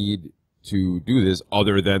anybody need to do this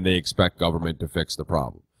other than they expect government to fix the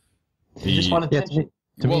problem? They just want attention.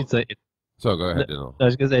 To me, it's like. So go ahead, Danilo. I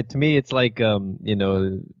was gonna say, to me, it's like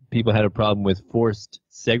people had a problem with forced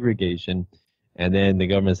segregation, and then the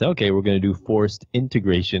government said, okay, we're going to do forced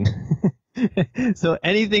integration. So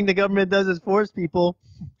anything the government does is force people.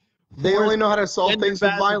 They only know how to solve things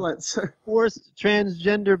with violence. Forced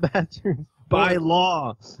transgender bathrooms by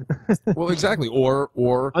law. Well, exactly. Or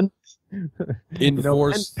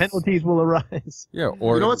enforce penalties will arise. Yeah.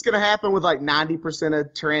 Or what's going to happen with like 90%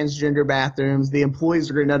 of transgender bathrooms? The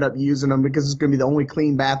employees are going to end up using them because it's going to be the only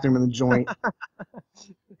clean bathroom in the joint.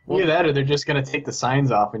 Either that, or they're just going to take the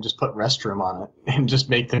signs off and just put restroom on it and just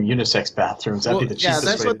make them unisex bathrooms. That'd be the cheapest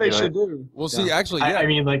way to do it. Yeah, that's what they should do. Well, see, actually, yeah. I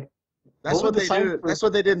mean, like, that's what they do. That's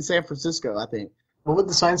what they did in San Francisco, I think. What would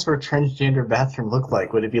the signs for a transgender bathroom look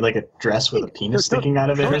like? Would it be like a dress with a penis sticking out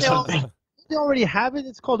of it or something? They already have it.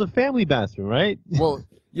 It's called a family bathroom, right? Well,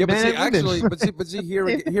 yeah, but see, actually, but see,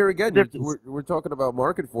 here again, we're talking about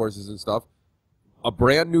market forces and stuff. A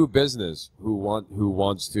brand new business who's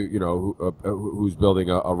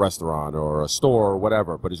building a restaurant or a store or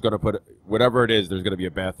whatever, but is going to put whatever it is, there's going to be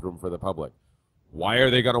a bathroom for the public. Why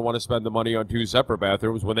are they going to want to spend the money on two separate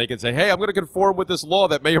bathrooms when they can say, hey, I'm going to conform with this law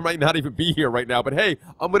that may or might not even be here right now, but hey,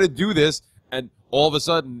 I'm going to do this, and all of a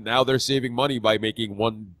sudden now they're saving money by making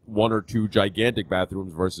one or two gigantic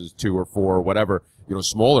bathrooms versus two or four or whatever,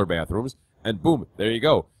 smaller bathrooms, and boom, there you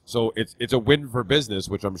go. So it's a win for business,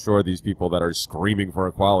 which I'm sure these people that are screaming for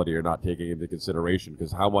equality are not taking into consideration,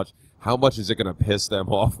 because how much is it going to piss them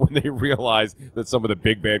off when they realize that some of the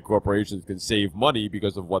big bad corporations can save money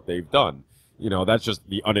because of what they've done? That's just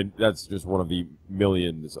that's just one of the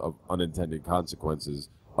millions of unintended consequences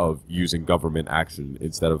of using government action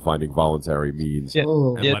instead of finding voluntary means and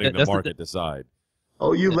letting the market decide.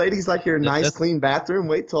 Oh, you ladies like your nice, clean bathroom?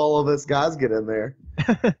 Wait till all of us guys get in there.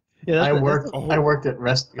 I worked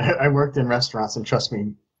in restaurants, and trust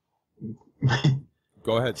me,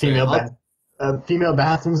 go ahead. Female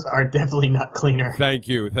bathrooms are definitely not cleaner. Thank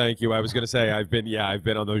you. I was going to say I've been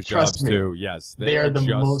on those jobs too. Yes, they are the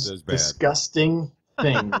most disgusting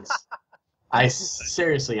things.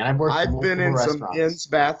 Seriously, and I've been in some men's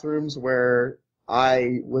bathrooms where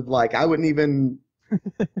I wouldn't even.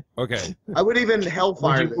 Okay. I wouldn't even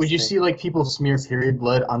hellfire. Would you see like people smear period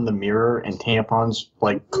blood on the mirror and tampons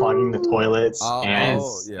like clogging the toilets?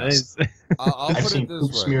 Yes. I've seen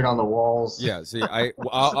poop smeared on the walls. Yeah. See,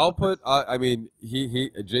 I'll put. I mean,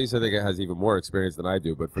 Jase, I think has even more experience than I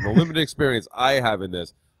do. But for the limited experience I have in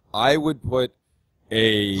this, I would put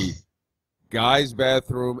a guy's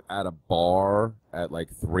bathroom at a bar at like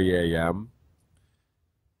 3 a.m.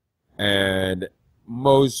 and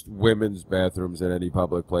most women's bathrooms at any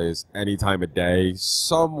public place, any time of day,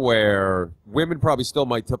 somewhere. Women probably still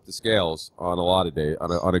might tip the scales on a lot of day,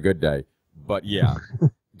 on a good day. But yeah,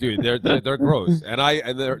 dude, they're gross. And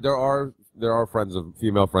there are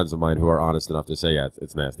female friends of mine who are honest enough to say, yeah,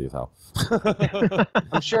 it's nasty as hell.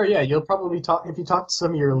 I'm sure, yeah, you'll probably if you talk to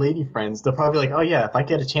some of your lady friends, they'll probably be like, oh yeah, if I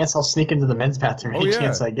get a chance, I'll sneak into the men's bathroom any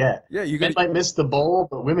chance I get. Yeah, men might miss the bowl,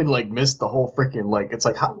 but women like miss the whole freaking it's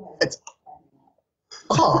like how?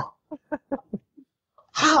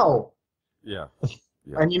 Yeah.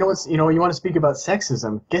 And you know you want to speak about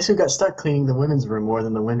sexism. Guess who got stuck cleaning the women's room more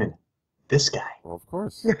than the women? This guy. Well, of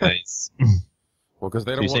course. Nice. Well, because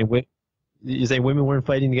they don't. You saying women weren't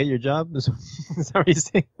fighting to get your job? Is that what you're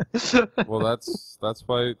saying? Well, that's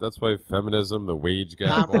why feminism, the wage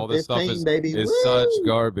gap, all this stuff is Woo! Such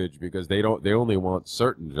garbage, because they only want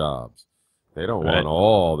certain jobs. They don't want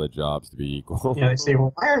all the jobs to be equal. Yeah, they say,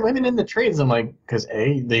 well, why aren't women in the trades? I'm like, because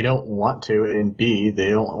A, they don't want to, and B, they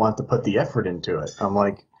don't want to put the effort into it. I'm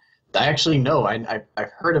like, I actually know. I've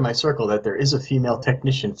heard in my circle that there is a female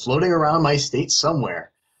technician floating around my state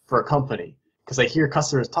somewhere for a company, because I hear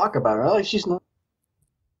customers talk about her. Oh, she's not.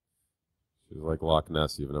 She's like Loch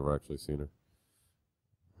Ness. You've never actually seen her.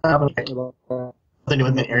 The New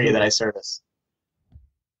England area that I service.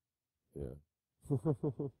 Yeah.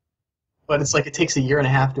 But it's like it takes 1.5 years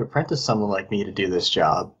to apprentice someone like me to do this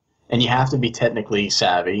job. And you have to be technically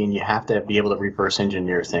savvy, and you have to be able to reverse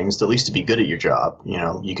engineer things, at least to be good at your job.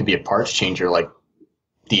 You could be a parts changer like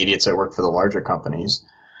the idiots that work for the larger companies.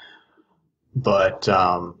 But,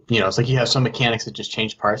 it's like you have some mechanics that just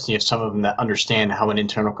change parts, and you have some of them that understand how an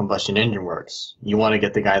internal combustion engine works. You want to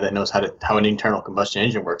get the guy that knows how an internal combustion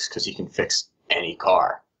engine works, because he can fix any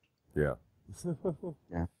car. Yeah.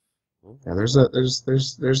 Yeah. Yeah,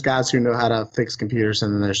 there's guys who know how to fix computers,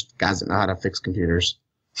 and then there's guys that know how to fix computers.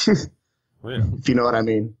 Well, yeah. If you know what I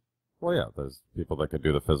mean. Well, yeah, there's people that could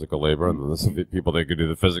do the physical labor, and then there's people that could do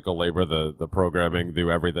the physical labor, the programming, do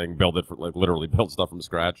everything, build it literally build stuff from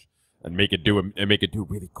scratch, and make it do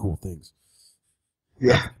really cool things.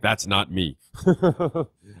 Yeah, that's not me.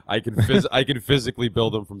 I can physically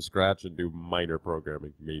build them from scratch and do minor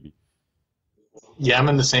programming, maybe. Yeah, I'm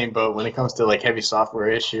in the same boat when it comes to heavy software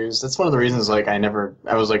issues. That's one of the reasons I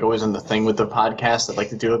was always in the thing with the podcast. I'd like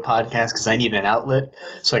to do a podcast because I need an outlet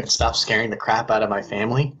so I can stop scaring the crap out of my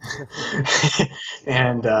family.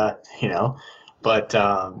 And but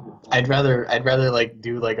I'd rather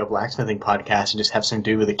do a blacksmithing podcast and just have some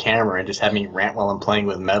dude with a camera and just have me rant while I'm playing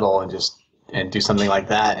with metal and do something like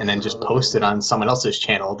that, and then just post it on someone else's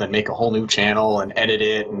channel, then make a whole new channel and edit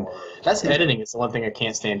it. And that's editing is the one thing I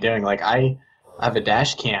can't stand doing. I have a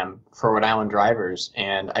dash cam for Rhode Island drivers,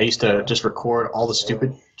 and I used to just record all the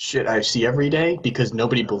stupid shit I see every day because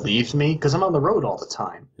nobody believed me, because I'm on the road all the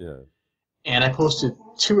time. Yeah. And I posted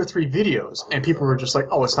 2 or 3 videos, and people were just like,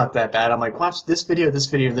 oh, it's not that bad. I'm like, watch this video, this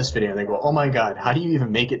video, and this video. And they go, oh my God, how do you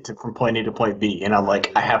even make it from point A to point B? And I'm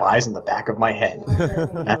like, I have eyes in the back of my head.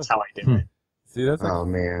 That's how I do it. See, that's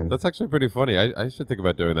actually pretty funny. I should think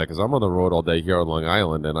about doing that, because I'm on the road all day here on Long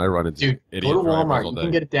Island, and I run into idiot go to drivers all Walmart. day. You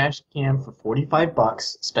can get a dash cam for $45,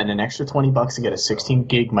 spend an extra $20 to get a 16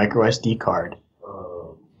 gig micro SD card.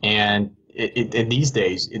 And in these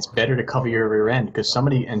days, it's better to cover your rear end, because some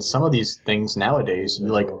of these things nowadays,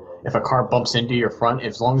 if a car bumps into your front,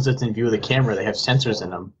 as long as it's in view of the camera, they have sensors in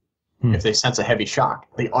them. If they sense a heavy shock,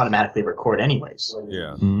 they automatically record anyways.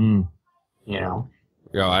 Yeah. Mm-hmm.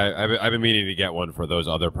 Yeah, I've been meaning to get one for those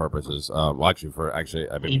other purposes. Well, actually,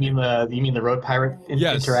 I've been. You mean the road pirate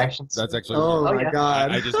Yes, interactions? that's actually. Oh my yeah.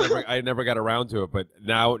 god! I never got around to it, but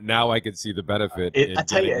now I can see the benefit. I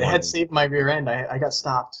tell you, it had saved my rear end. I got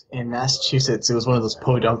stopped in Massachusetts. It was one of those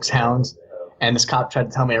podunk towns, and this cop tried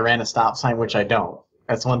to tell me I ran a stop sign, which I don't.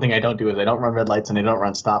 That's one thing I don't do is I don't run red lights and I don't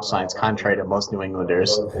run stop signs, contrary to most New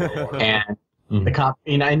Englanders. And the cop,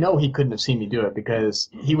 I know he couldn't have seen me do it because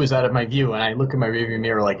he was out of my view, and I look in my rearview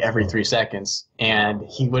mirror like every 3 seconds. And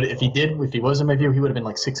he would, if he was in my view, he would have been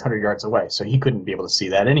like 600 yards away, so he couldn't be able to see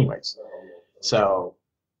that anyways. So,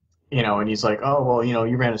 and he's like, "Oh, well,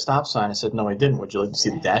 you ran a stop sign." I said, "No, I didn't. Would you like to see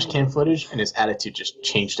the dash cam footage?" And his attitude just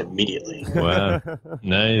changed immediately. Wow,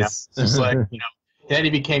 nice. It's just like, then he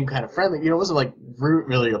became kind of friendly. It wasn't like rude,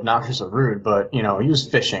 really obnoxious or rude, but he was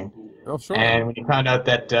fishing. Oh, sure. And when he found out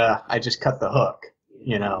that I just cut the hook,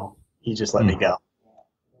 he just let me go.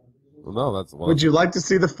 Well, no, Would you like to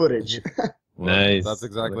see the footage? Nice. That's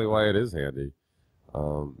exactly why it is handy.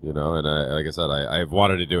 And like I said, I've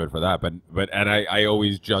wanted to do it for that, but I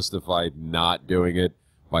always justified not doing it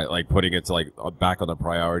by like putting it to like back on the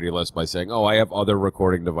priority list by saying, oh, I have other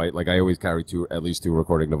recording device. Like I always carry at least two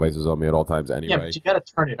recording devices on me at all times anyway. Yeah, but you got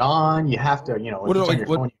to turn it on. You have to,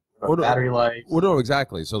 battery light. Well, no,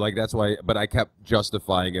 exactly. So like that's why. But I kept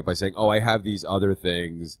justifying it by saying, oh, I have these other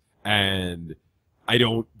things and I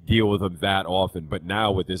don't deal with them that often. But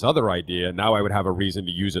now with this other idea, now I would have a reason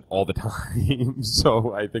to use it all the time.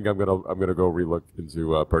 So I think I'm gonna go relook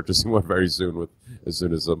into purchasing one very soon as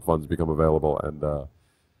soon as some funds become available and.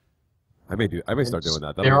 I may start doing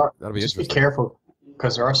that. That'll be just interesting. Be careful,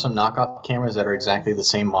 because there are some knockoff cameras that are exactly the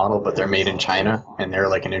same model, but they're made in China, and they're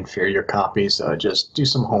like an inferior copy. So just do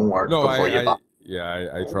some homework before you buy.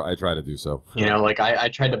 Yeah, I try to do so. I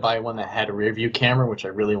tried to buy one that had a rear view camera, which I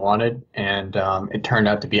really wanted, and it turned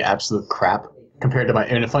out to be absolute crap compared to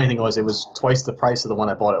and the funny thing was, it was twice the price of the one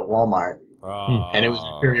I bought at Walmart, and it was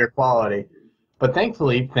inferior quality. But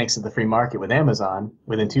thankfully, thanks to the free market with Amazon,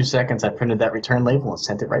 within 2 seconds I printed that return label and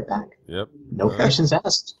sent it right back. Yep. No questions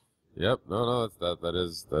asked. Yep. No,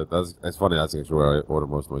 that's funny. That's actually where I order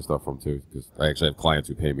most of my stuff from too, because I actually have clients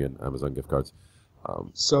who pay me in Amazon gift cards.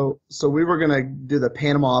 So we were gonna do the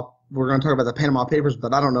Panama. We're gonna talk about the Panama Papers,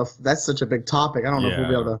 but I don't know if that's such a big topic. I don't know if we'll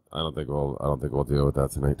be able to. I don't think we'll deal with that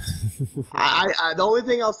tonight. The only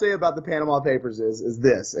thing I'll say about the Panama Papers is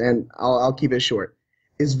this, and I'll keep it short.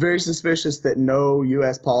 It's very suspicious that no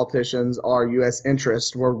U.S. politicians or U.S.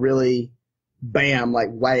 interests were really, like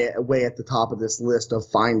way at the top of this list of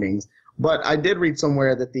findings. But I did read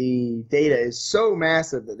somewhere that the data is so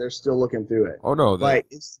massive that they're still looking through it. Oh no!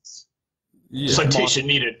 Citation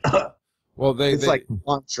needed. Well, it's like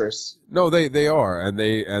monstrous. No, they are, and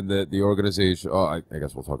the organization. Oh, I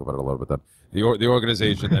guess we'll talk about it a little bit then. The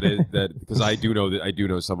organization that because I do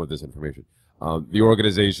know some of this information. The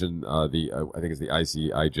organization, I think it's the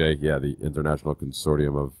ICIJ, the International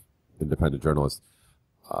Consortium of Independent Journalists,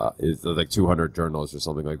 is like 200 journalists or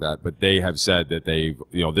something like that. But they have said that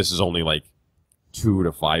this is only like 2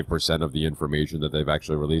 to 5% of the information that they've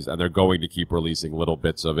actually released, and they're going to keep releasing little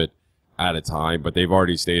bits of it at a time. But they've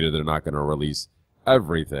already stated they're not going to release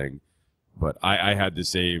everything. But I had the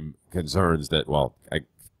same concerns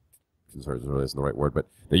concerns really isn't the right word, but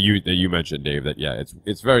that you mentioned, Dave, that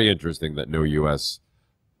it's very interesting that no U.S.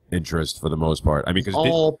 interest for the most part. I mean, because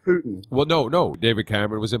Putin. Well, no, David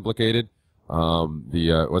Cameron was implicated.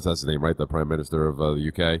 What's that name, right? The Prime Minister of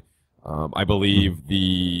the UK. I believe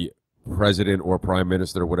the President or Prime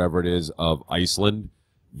Minister, whatever it is, of Iceland,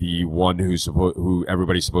 the one who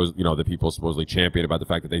everybody the people supposedly champion about the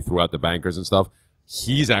fact that they threw out the bankers and stuff.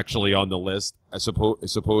 He's actually on the list.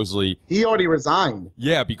 Supposedly, he already resigned.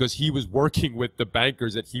 Yeah, because he was working with the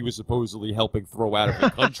bankers that he was supposedly helping throw out of the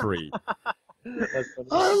country. I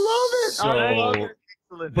love it.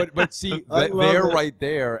 But see, they're right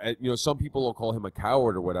there. And, some people will call him a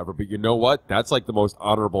coward or whatever. But you know what? That's like the most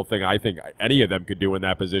honorable thing I think any of them could do in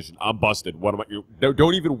that position. I'm busted. What am I?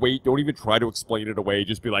 Don't even wait. Don't even try to explain it away.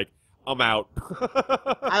 Just be like, I'm out.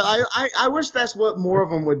 I wish that's what more of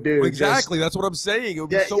them would do. Exactly. That's what I'm saying. It would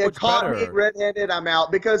be so much caught better. Me red-handed, I'm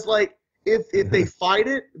out. Because, like, if they fight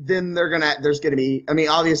it, then there's going to be, I mean,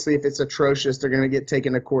 obviously, if it's atrocious, they're going to get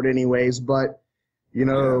taken to court anyways. But,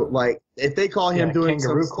 like, if they call him doing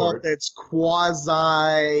some stuff that's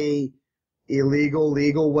quasi-illegal,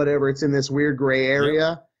 legal, whatever, it's in this weird gray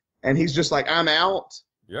area, and he's just like, I'm out.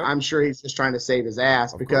 Yep. I'm sure he's just trying to save his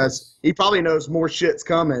ass because he probably knows more shit's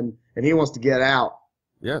coming and he wants to get out.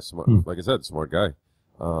 Yeah, like I said, smart guy.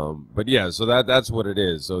 But yeah, so that's what it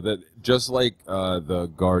is. So that just like the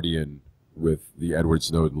Guardian with the Edward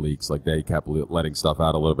Snowden leaks, like they kept letting stuff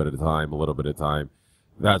out a little bit at a time.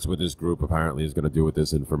 That's what this group apparently is going to do with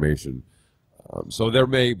this information. So there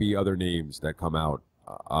may be other names that come out,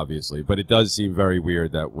 obviously, but it does seem very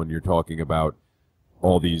weird that when you're talking about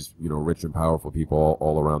all these, rich and powerful people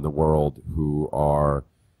all around the world who are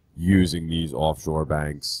using these offshore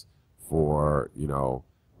banks for,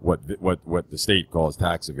 what the state calls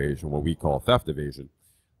tax evasion, what we call theft evasion.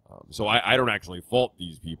 So I don't actually fault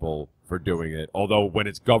these people for doing it, although when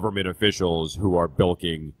it's government officials who are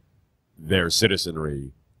bilking their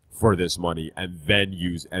citizenry for this money and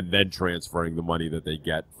then transferring the money that they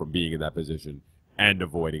get from being in that position and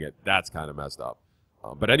avoiding it, that's kind of messed up.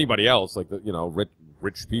 But anybody else, like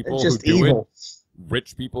rich people It's just who do evil.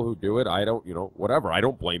 rich people who do it, I don't, whatever. I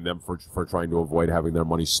don't blame them for trying to avoid having their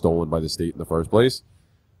money stolen by the state in the first place.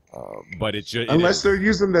 But it's just Unless they're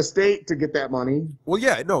using the state to get that money. well,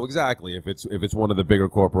 yeah, no, exactly. If it's one of the bigger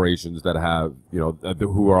corporations that have,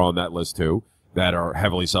 who are on that list too, that are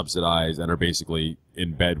heavily subsidized and are basically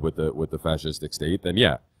in bed with the fascistic state, then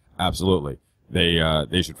yeah, absolutely.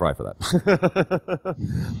 They should try for that.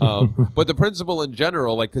 But the principle in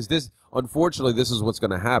general, like, because unfortunately, this is what's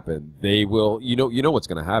going to happen. They will, what's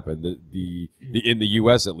going to happen. In the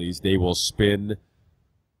U.S. at least, they will spin.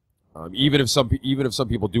 Even if some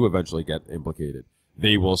people do eventually get implicated,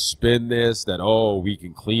 they will spin this that we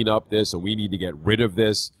can clean up this and we need to get rid of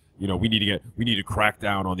this. We need to crack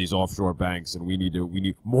down on these offshore banks and we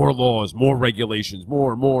need more laws, more regulations,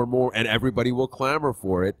 more, and everybody will clamor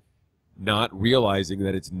for it. Not realizing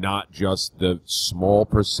that it's not just the small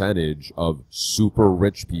percentage of super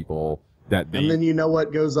rich people that they... And then you know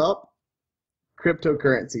what goes up?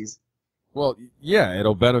 Cryptocurrencies. Well, yeah,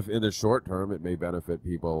 it'll benefit in the short term. It may benefit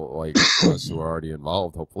people like us who are already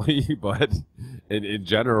involved, hopefully. But in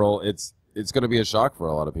general, it's going to be a shock for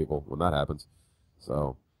a lot of people when that happens.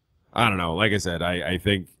 So, I don't know. Like I said, I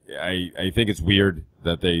think it's weird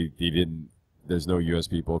that they didn't... There's no U.S.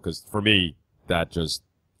 people, because for me, that just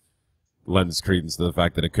lends credence to the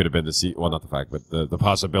fact that it could have been not the fact, but the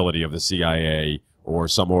possibility of the CIA or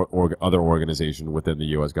some other organization within the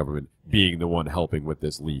U.S. government being the one helping with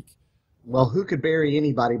this leak. Well, who could bury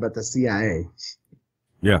anybody but the CIA?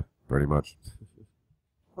 Yeah, pretty much.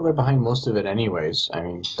 Well, they're behind most of it anyways. I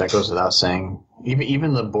mean, that goes without saying.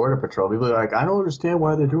 Even the Border Patrol, people are like, I don't understand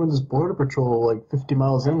why they're doing this Border Patrol like 50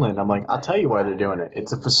 miles inland. I'm like, I'll tell you why they're doing it.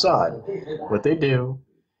 It's a facade. What they do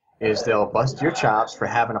is they'll bust your chops for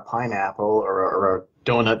having a pineapple or a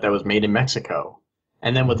donut that was made in Mexico.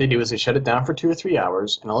 And then what they do is they shut it down for 2 or 3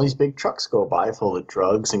 hours, and all these big trucks go by full of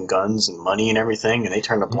drugs and guns and money and everything, and they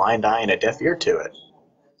turn a blind eye and a deaf ear to it.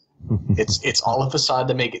 It's all a facade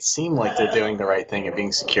to make it seem like they're doing the right thing and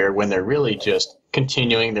being secure when they're really just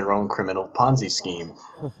continuing their own criminal Ponzi scheme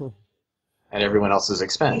at everyone else's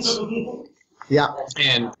expense. Yeah.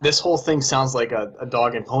 And this whole thing sounds like a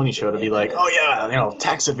dog and pony show to be like, oh yeah,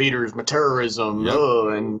 tax evaders, terrorism,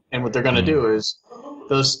 and what they're going to do is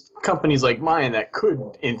those companies like mine that could,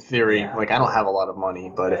 in theory, like I don't have a lot of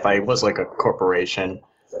money, but if I was like a corporation,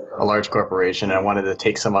 a large corporation, and I wanted to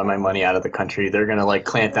take some of my money out of the country, they're going to like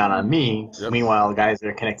clamp down on me. Yep. Meanwhile, guys that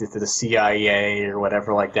are connected to the CIA or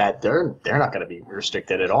whatever like that, they're not going to be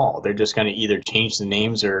restricted at all. They're just going to either change the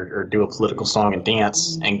names or do a political song and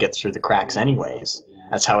dance and get through the cracks anyways.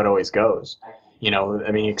 That's how it always goes.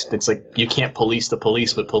 I mean, it's like you can't police the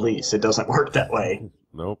police with police. It doesn't work that way.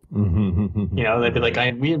 Nope. They'd be like,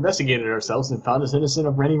 we investigated ourselves and found us innocent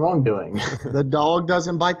of any wrongdoing. The dog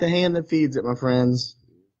doesn't bite the hand that feeds it, my friends.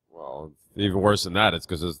 Well, even worse than that, it's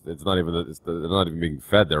because it's not even they're not even being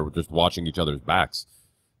fed. They're just watching each other's backs.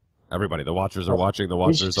 Everybody, the watchers are watching the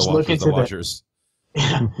watchers, the watchers.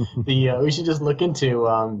 We should just look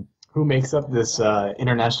into who makes up this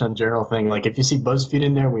international journal thing. Like, if you see BuzzFeed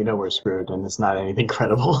in there, we know we're screwed, and it's not anything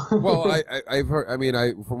credible. Well, I've heard. I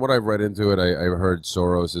mean, from what I've read into it, I've heard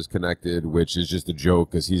Soros is connected, which is just a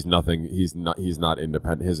joke because he's nothing. He's not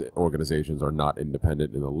independent. His organizations are not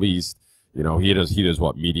independent in the least. He does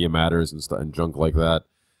what Media Matters and stuff and junk like that.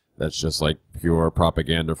 That's just like pure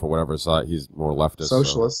propaganda for whatever side. He's more leftist,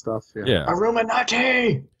 socialist stuff. Yeah.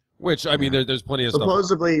 Illuminati. Which I mean, there's plenty of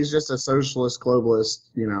supposedly he's just a socialist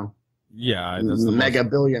globalist. Yeah, that's the mega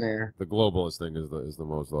billionaire. The globalist thing is the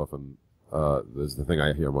most often is the thing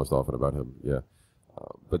I hear most often about him. Yeah,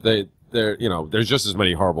 but they're there's just as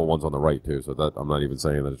many horrible ones on the right too. So that I'm not even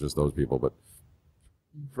saying that it's just those people, but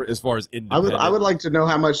as far as independent, I would like to know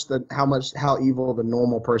how evil the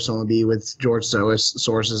normal person would be with George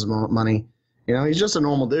Soros's money. He's just a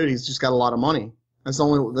normal dude. He's just got a lot of money. That's the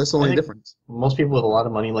only difference. Most people with a lot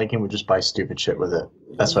of money like him would just buy stupid shit with it.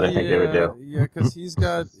 That's what I think they would do. Yeah, because he's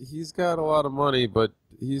got a lot of money, but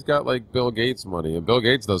he's got like Bill Gates money, and Bill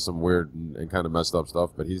Gates does some weird and kind of messed up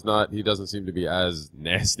stuff, but he doesn't seem to be as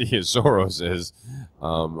nasty as Soros is,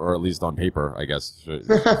 or at least on paper, I guess. He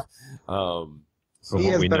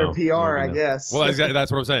has better PR, I guess. Well,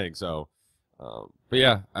 that's what I'm saying. So, but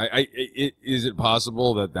yeah, is it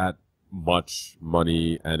possible that much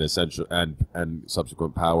money and essential and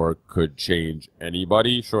subsequent power could change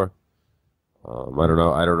anybody? Sure. I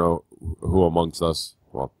don't know who amongst us.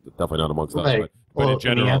 Well, definitely not amongst us, but in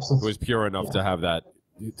general, who is pure enough to have that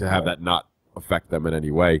not affect them in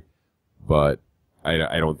any way. But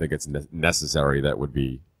I don't think it's necessary. That would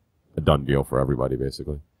be a done deal for everybody,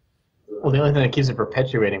 basically. Well, the only thing that keeps it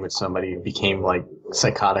perpetuating with somebody who became like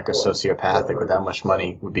psychotic or sociopathic with that much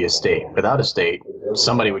money would be a state. Without a state,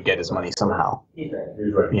 somebody would get his money somehow.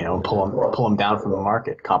 Pull him down from the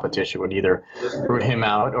market. Competition would either root him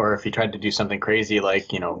out, or if he tried to do something crazy like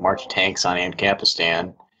march tanks on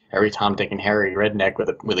Ancapistan, every Tom, Dick, and Harry redneck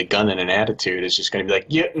with a gun and an attitude is just going to be like,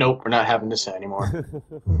 yeah, nope, we're not having this anymore.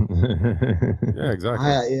 Yeah,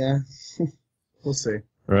 exactly. Yeah, we'll see.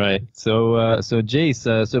 Right. So Jase,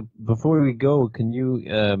 so before we go, can you,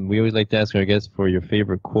 we always like to ask our guests for your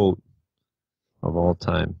favorite quote of all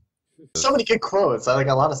time. So many good quotes. I like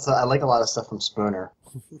a lot of stuff. I like a lot of stuff from Spooner.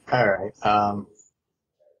 All right.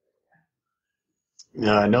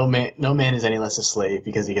 No man is any less a slave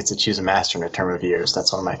because he gets to choose a master in a term of years.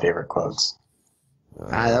 That's one of my favorite quotes.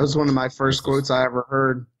 That was one of my first quotes I ever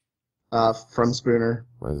heard from Spooner.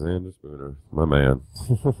 Lysander Spooner, my man.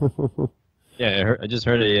 Yeah, I just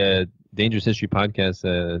heard a Dangerous History podcast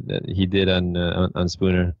that he did on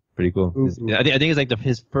Spooner. Pretty cool. I think it's like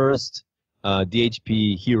his first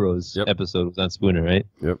DHP Heroes episode was on Spooner, right?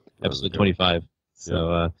 Yep. Episode 25.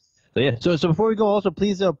 So yeah. So before we go, also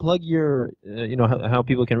please plug your how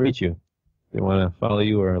people can reach you. If they want to follow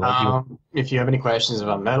you or like you. If you have any questions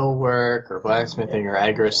about metalwork or blacksmithing or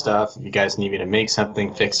aggro stuff, if you guys need me to make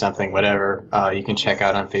something, fix something, whatever, you can check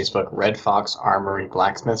out on Facebook Redfox Armory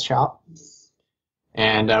Blacksmith Shop.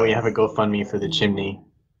 And we have a GoFundMe for the chimney,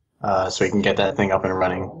 so we can get that thing up and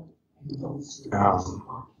running.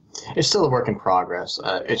 It's still a work in progress.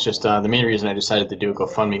 It's just the main reason I decided to do a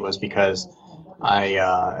GoFundMe was because I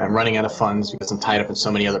am running out of funds because I'm tied up in so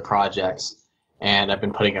many other projects, and I've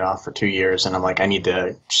been putting it off for 2 years, and I'm like, I need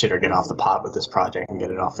to shit or get off the pot with this project and get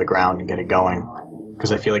it off the ground and get it going.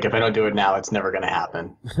 Because I feel like if I don't do it now, it's never going to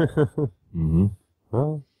happen. Mm-hmm.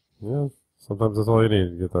 Well, yeah. Sometimes that's all you need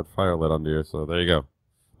to get that fire lit under you. So there you go.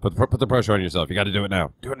 Put the pressure on yourself. You got to do it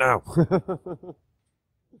now. Do it now.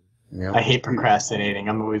 Yep. I hate procrastinating.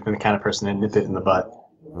 I've always been the kind of person to nip it in the butt.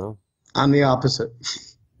 Well, I'm the opposite.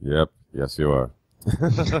 Yep. Yes, you are.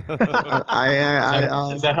 Is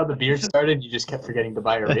that how the beard started? You just kept forgetting to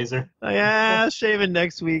buy a razor? Yeah, I'll shave it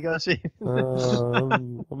next week. I'll shave. My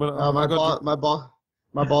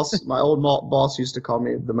old boss used to call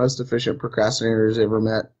me the most efficient procrastinator he's ever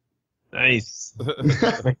met. Nice.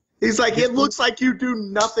 He's like, it looks like you do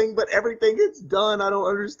nothing, but everything gets done. I don't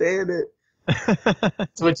understand it.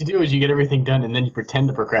 So what you do is you get everything done, and then you pretend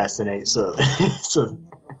to procrastinate. So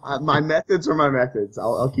my methods are my methods.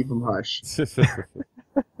 I'll keep them hush.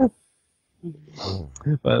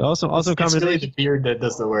 But also it's conversation. really the beard that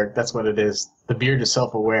does the work. That's what it is. The beard is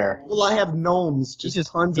self-aware. Well, I have gnomes.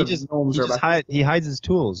 Tons of gnomes. He hides his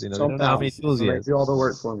tools. You know, they don't know how many tools he has. They do all the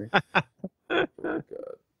work for me.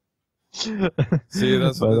 See,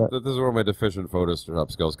 this is where my deficient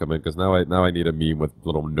Photoshop skills come in, because now I need a meme with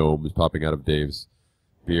little gnomes popping out of Dave's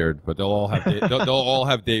beard, but they'll all have they'll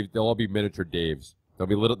all be miniature Daves. There'll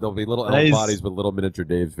be little elf bodies with little miniature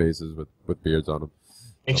Dave's faces with beards on them.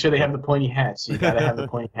 Make sure they have the pointy hats. You gotta have the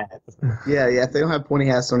pointy hats. Yeah. If they don't have pointy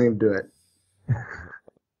hats, don't even do it.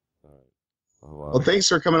 Wow. Well, thanks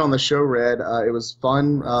for coming on the show, Red. It was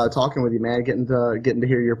fun talking with you, man. Getting to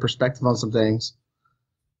hear your perspective on some things.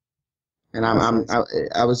 And I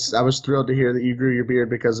was thrilled to hear that you grew your beard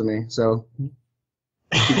because of me. So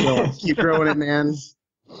keep growing it, man.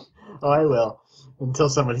 Oh, I will. Until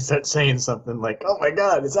somebody starts saying something like, "Oh my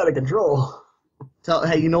God, it's out of control."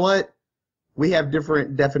 Hey, you know what? We have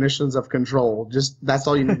different definitions of control. Just that's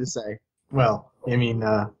all you need to say. Well, I mean,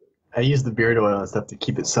 I use the beard oil and stuff to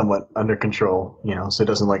keep it somewhat under control, so it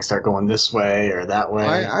doesn't start going this way or that way.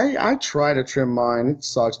 I try to trim mine. It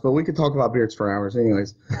sucks, but we could talk about beards for hours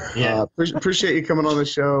anyways. Yeah. Appreciate you coming on the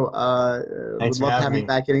show. Thanks would love to have me you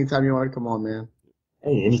back anytime you want to come on, man.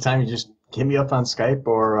 Hey, anytime you just hit me up on Skype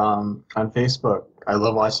or on Facebook. I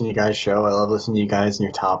love watching you guys show. I love listening to you guys and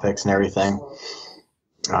your topics and everything.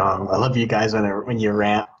 I love you guys when you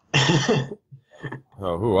rant.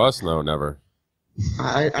 Oh, who us? No, never.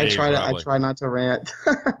 I try not to rant.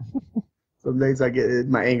 Some days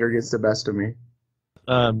my anger gets the best of me.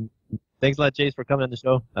 Thanks a lot, Jase, for coming on the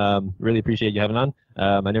show. Really appreciate you having on.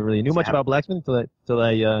 I never really knew much about blacksmithing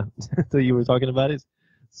until you were talking about it.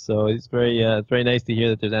 So it's very nice to hear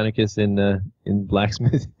that there's anarchists in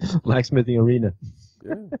blacksmithing arena.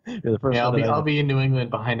 Yeah. You're the first one I'll be in New England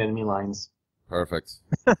behind enemy lines. Perfect.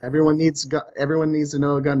 Everyone needs to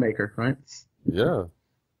know a gun maker, right? Yeah.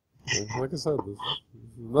 Like I said,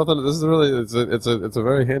 nothing. This is really it's a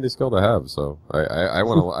very handy skill to have. So I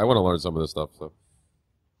want to learn some of this stuff. So.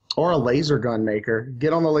 Or a laser gun maker.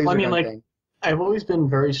 Get on the laser gun thing. I've always been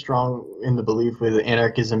very strong in the belief that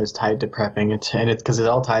anarchism is tied to prepping, and it's because it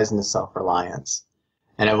all ties into self-reliance.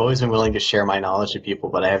 And I've always been willing to share my knowledge with people,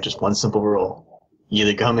 but I have just one simple rule: you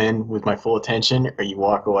either come in with my full attention or you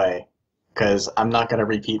walk away, because I'm not going to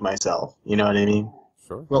repeat myself. You know what I mean?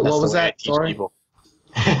 Sure. Well, what was that? Sorry.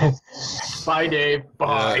 Bye, Dave.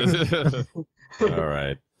 Bye. All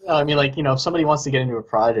right. I mean, if somebody wants to get into a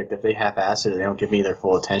project, if they half-ass it, they don't give me their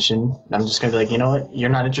full attention, I'm just going to be like, you know what? You're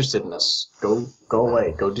not interested in this. Go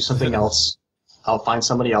away. Go do something else. I'll find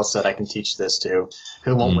somebody else that I can teach this to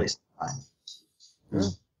who won't waste time. Yeah.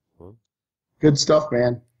 Good stuff,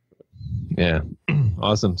 man. Yeah.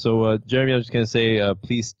 Awesome. So, Jeremy, I was just going to say,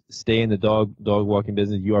 please stay in the dog walking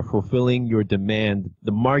business. You are fulfilling your demand.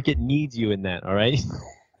 The market needs you in that, all right?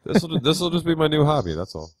 This will just be my new hobby.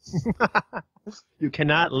 That's all. You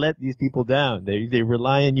cannot let these people down. They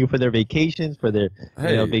rely on you for their vacations, for their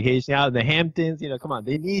vacation out in the Hamptons. Come on,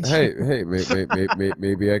 they need you. Hey,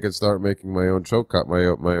 maybe I could start making my own choke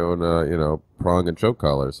collar, my own prong and choke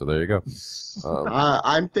collar. So there you go.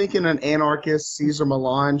 I'm thinking an anarchist Caesar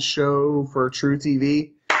Milan show for True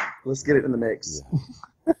TV. Let's get it in the mix.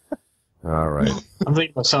 Yeah. All right. I'm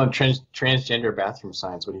thinking about selling transgender bathroom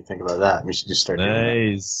signs. What do you think about that? We should just start doing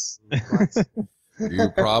that. Nice. You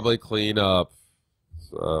probably clean up,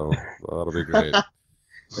 so that'll be great.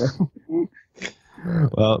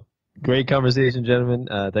 Well, great conversation, gentlemen.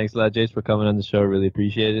 Thanks a lot, Jase, for coming on the show. Really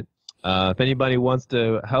appreciate it. If anybody wants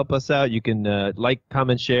to help us out, you can like,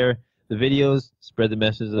 comment, share the videos, spread the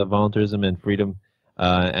message of volunteerism and freedom,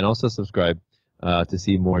 and also subscribe to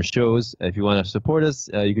see more shows. If you want to support us,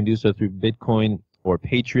 you can do so through Bitcoin or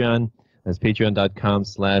Patreon. That's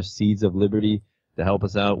patreon.com/Seeds of Liberty to help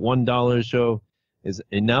us out. $1 a show is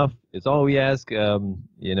enough. It's all we ask.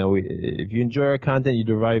 If you enjoy our content, you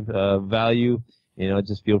derive value,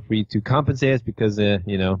 just feel free to compensate us because,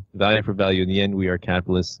 value for value. In the end, we are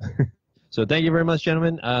capitalists. So thank you very much,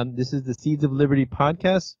 gentlemen. This is the Seeds of Liberty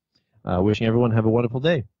podcast. Wishing everyone have a wonderful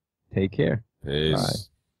day. Take care. Peace. Bye.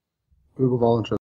 Google volunteer.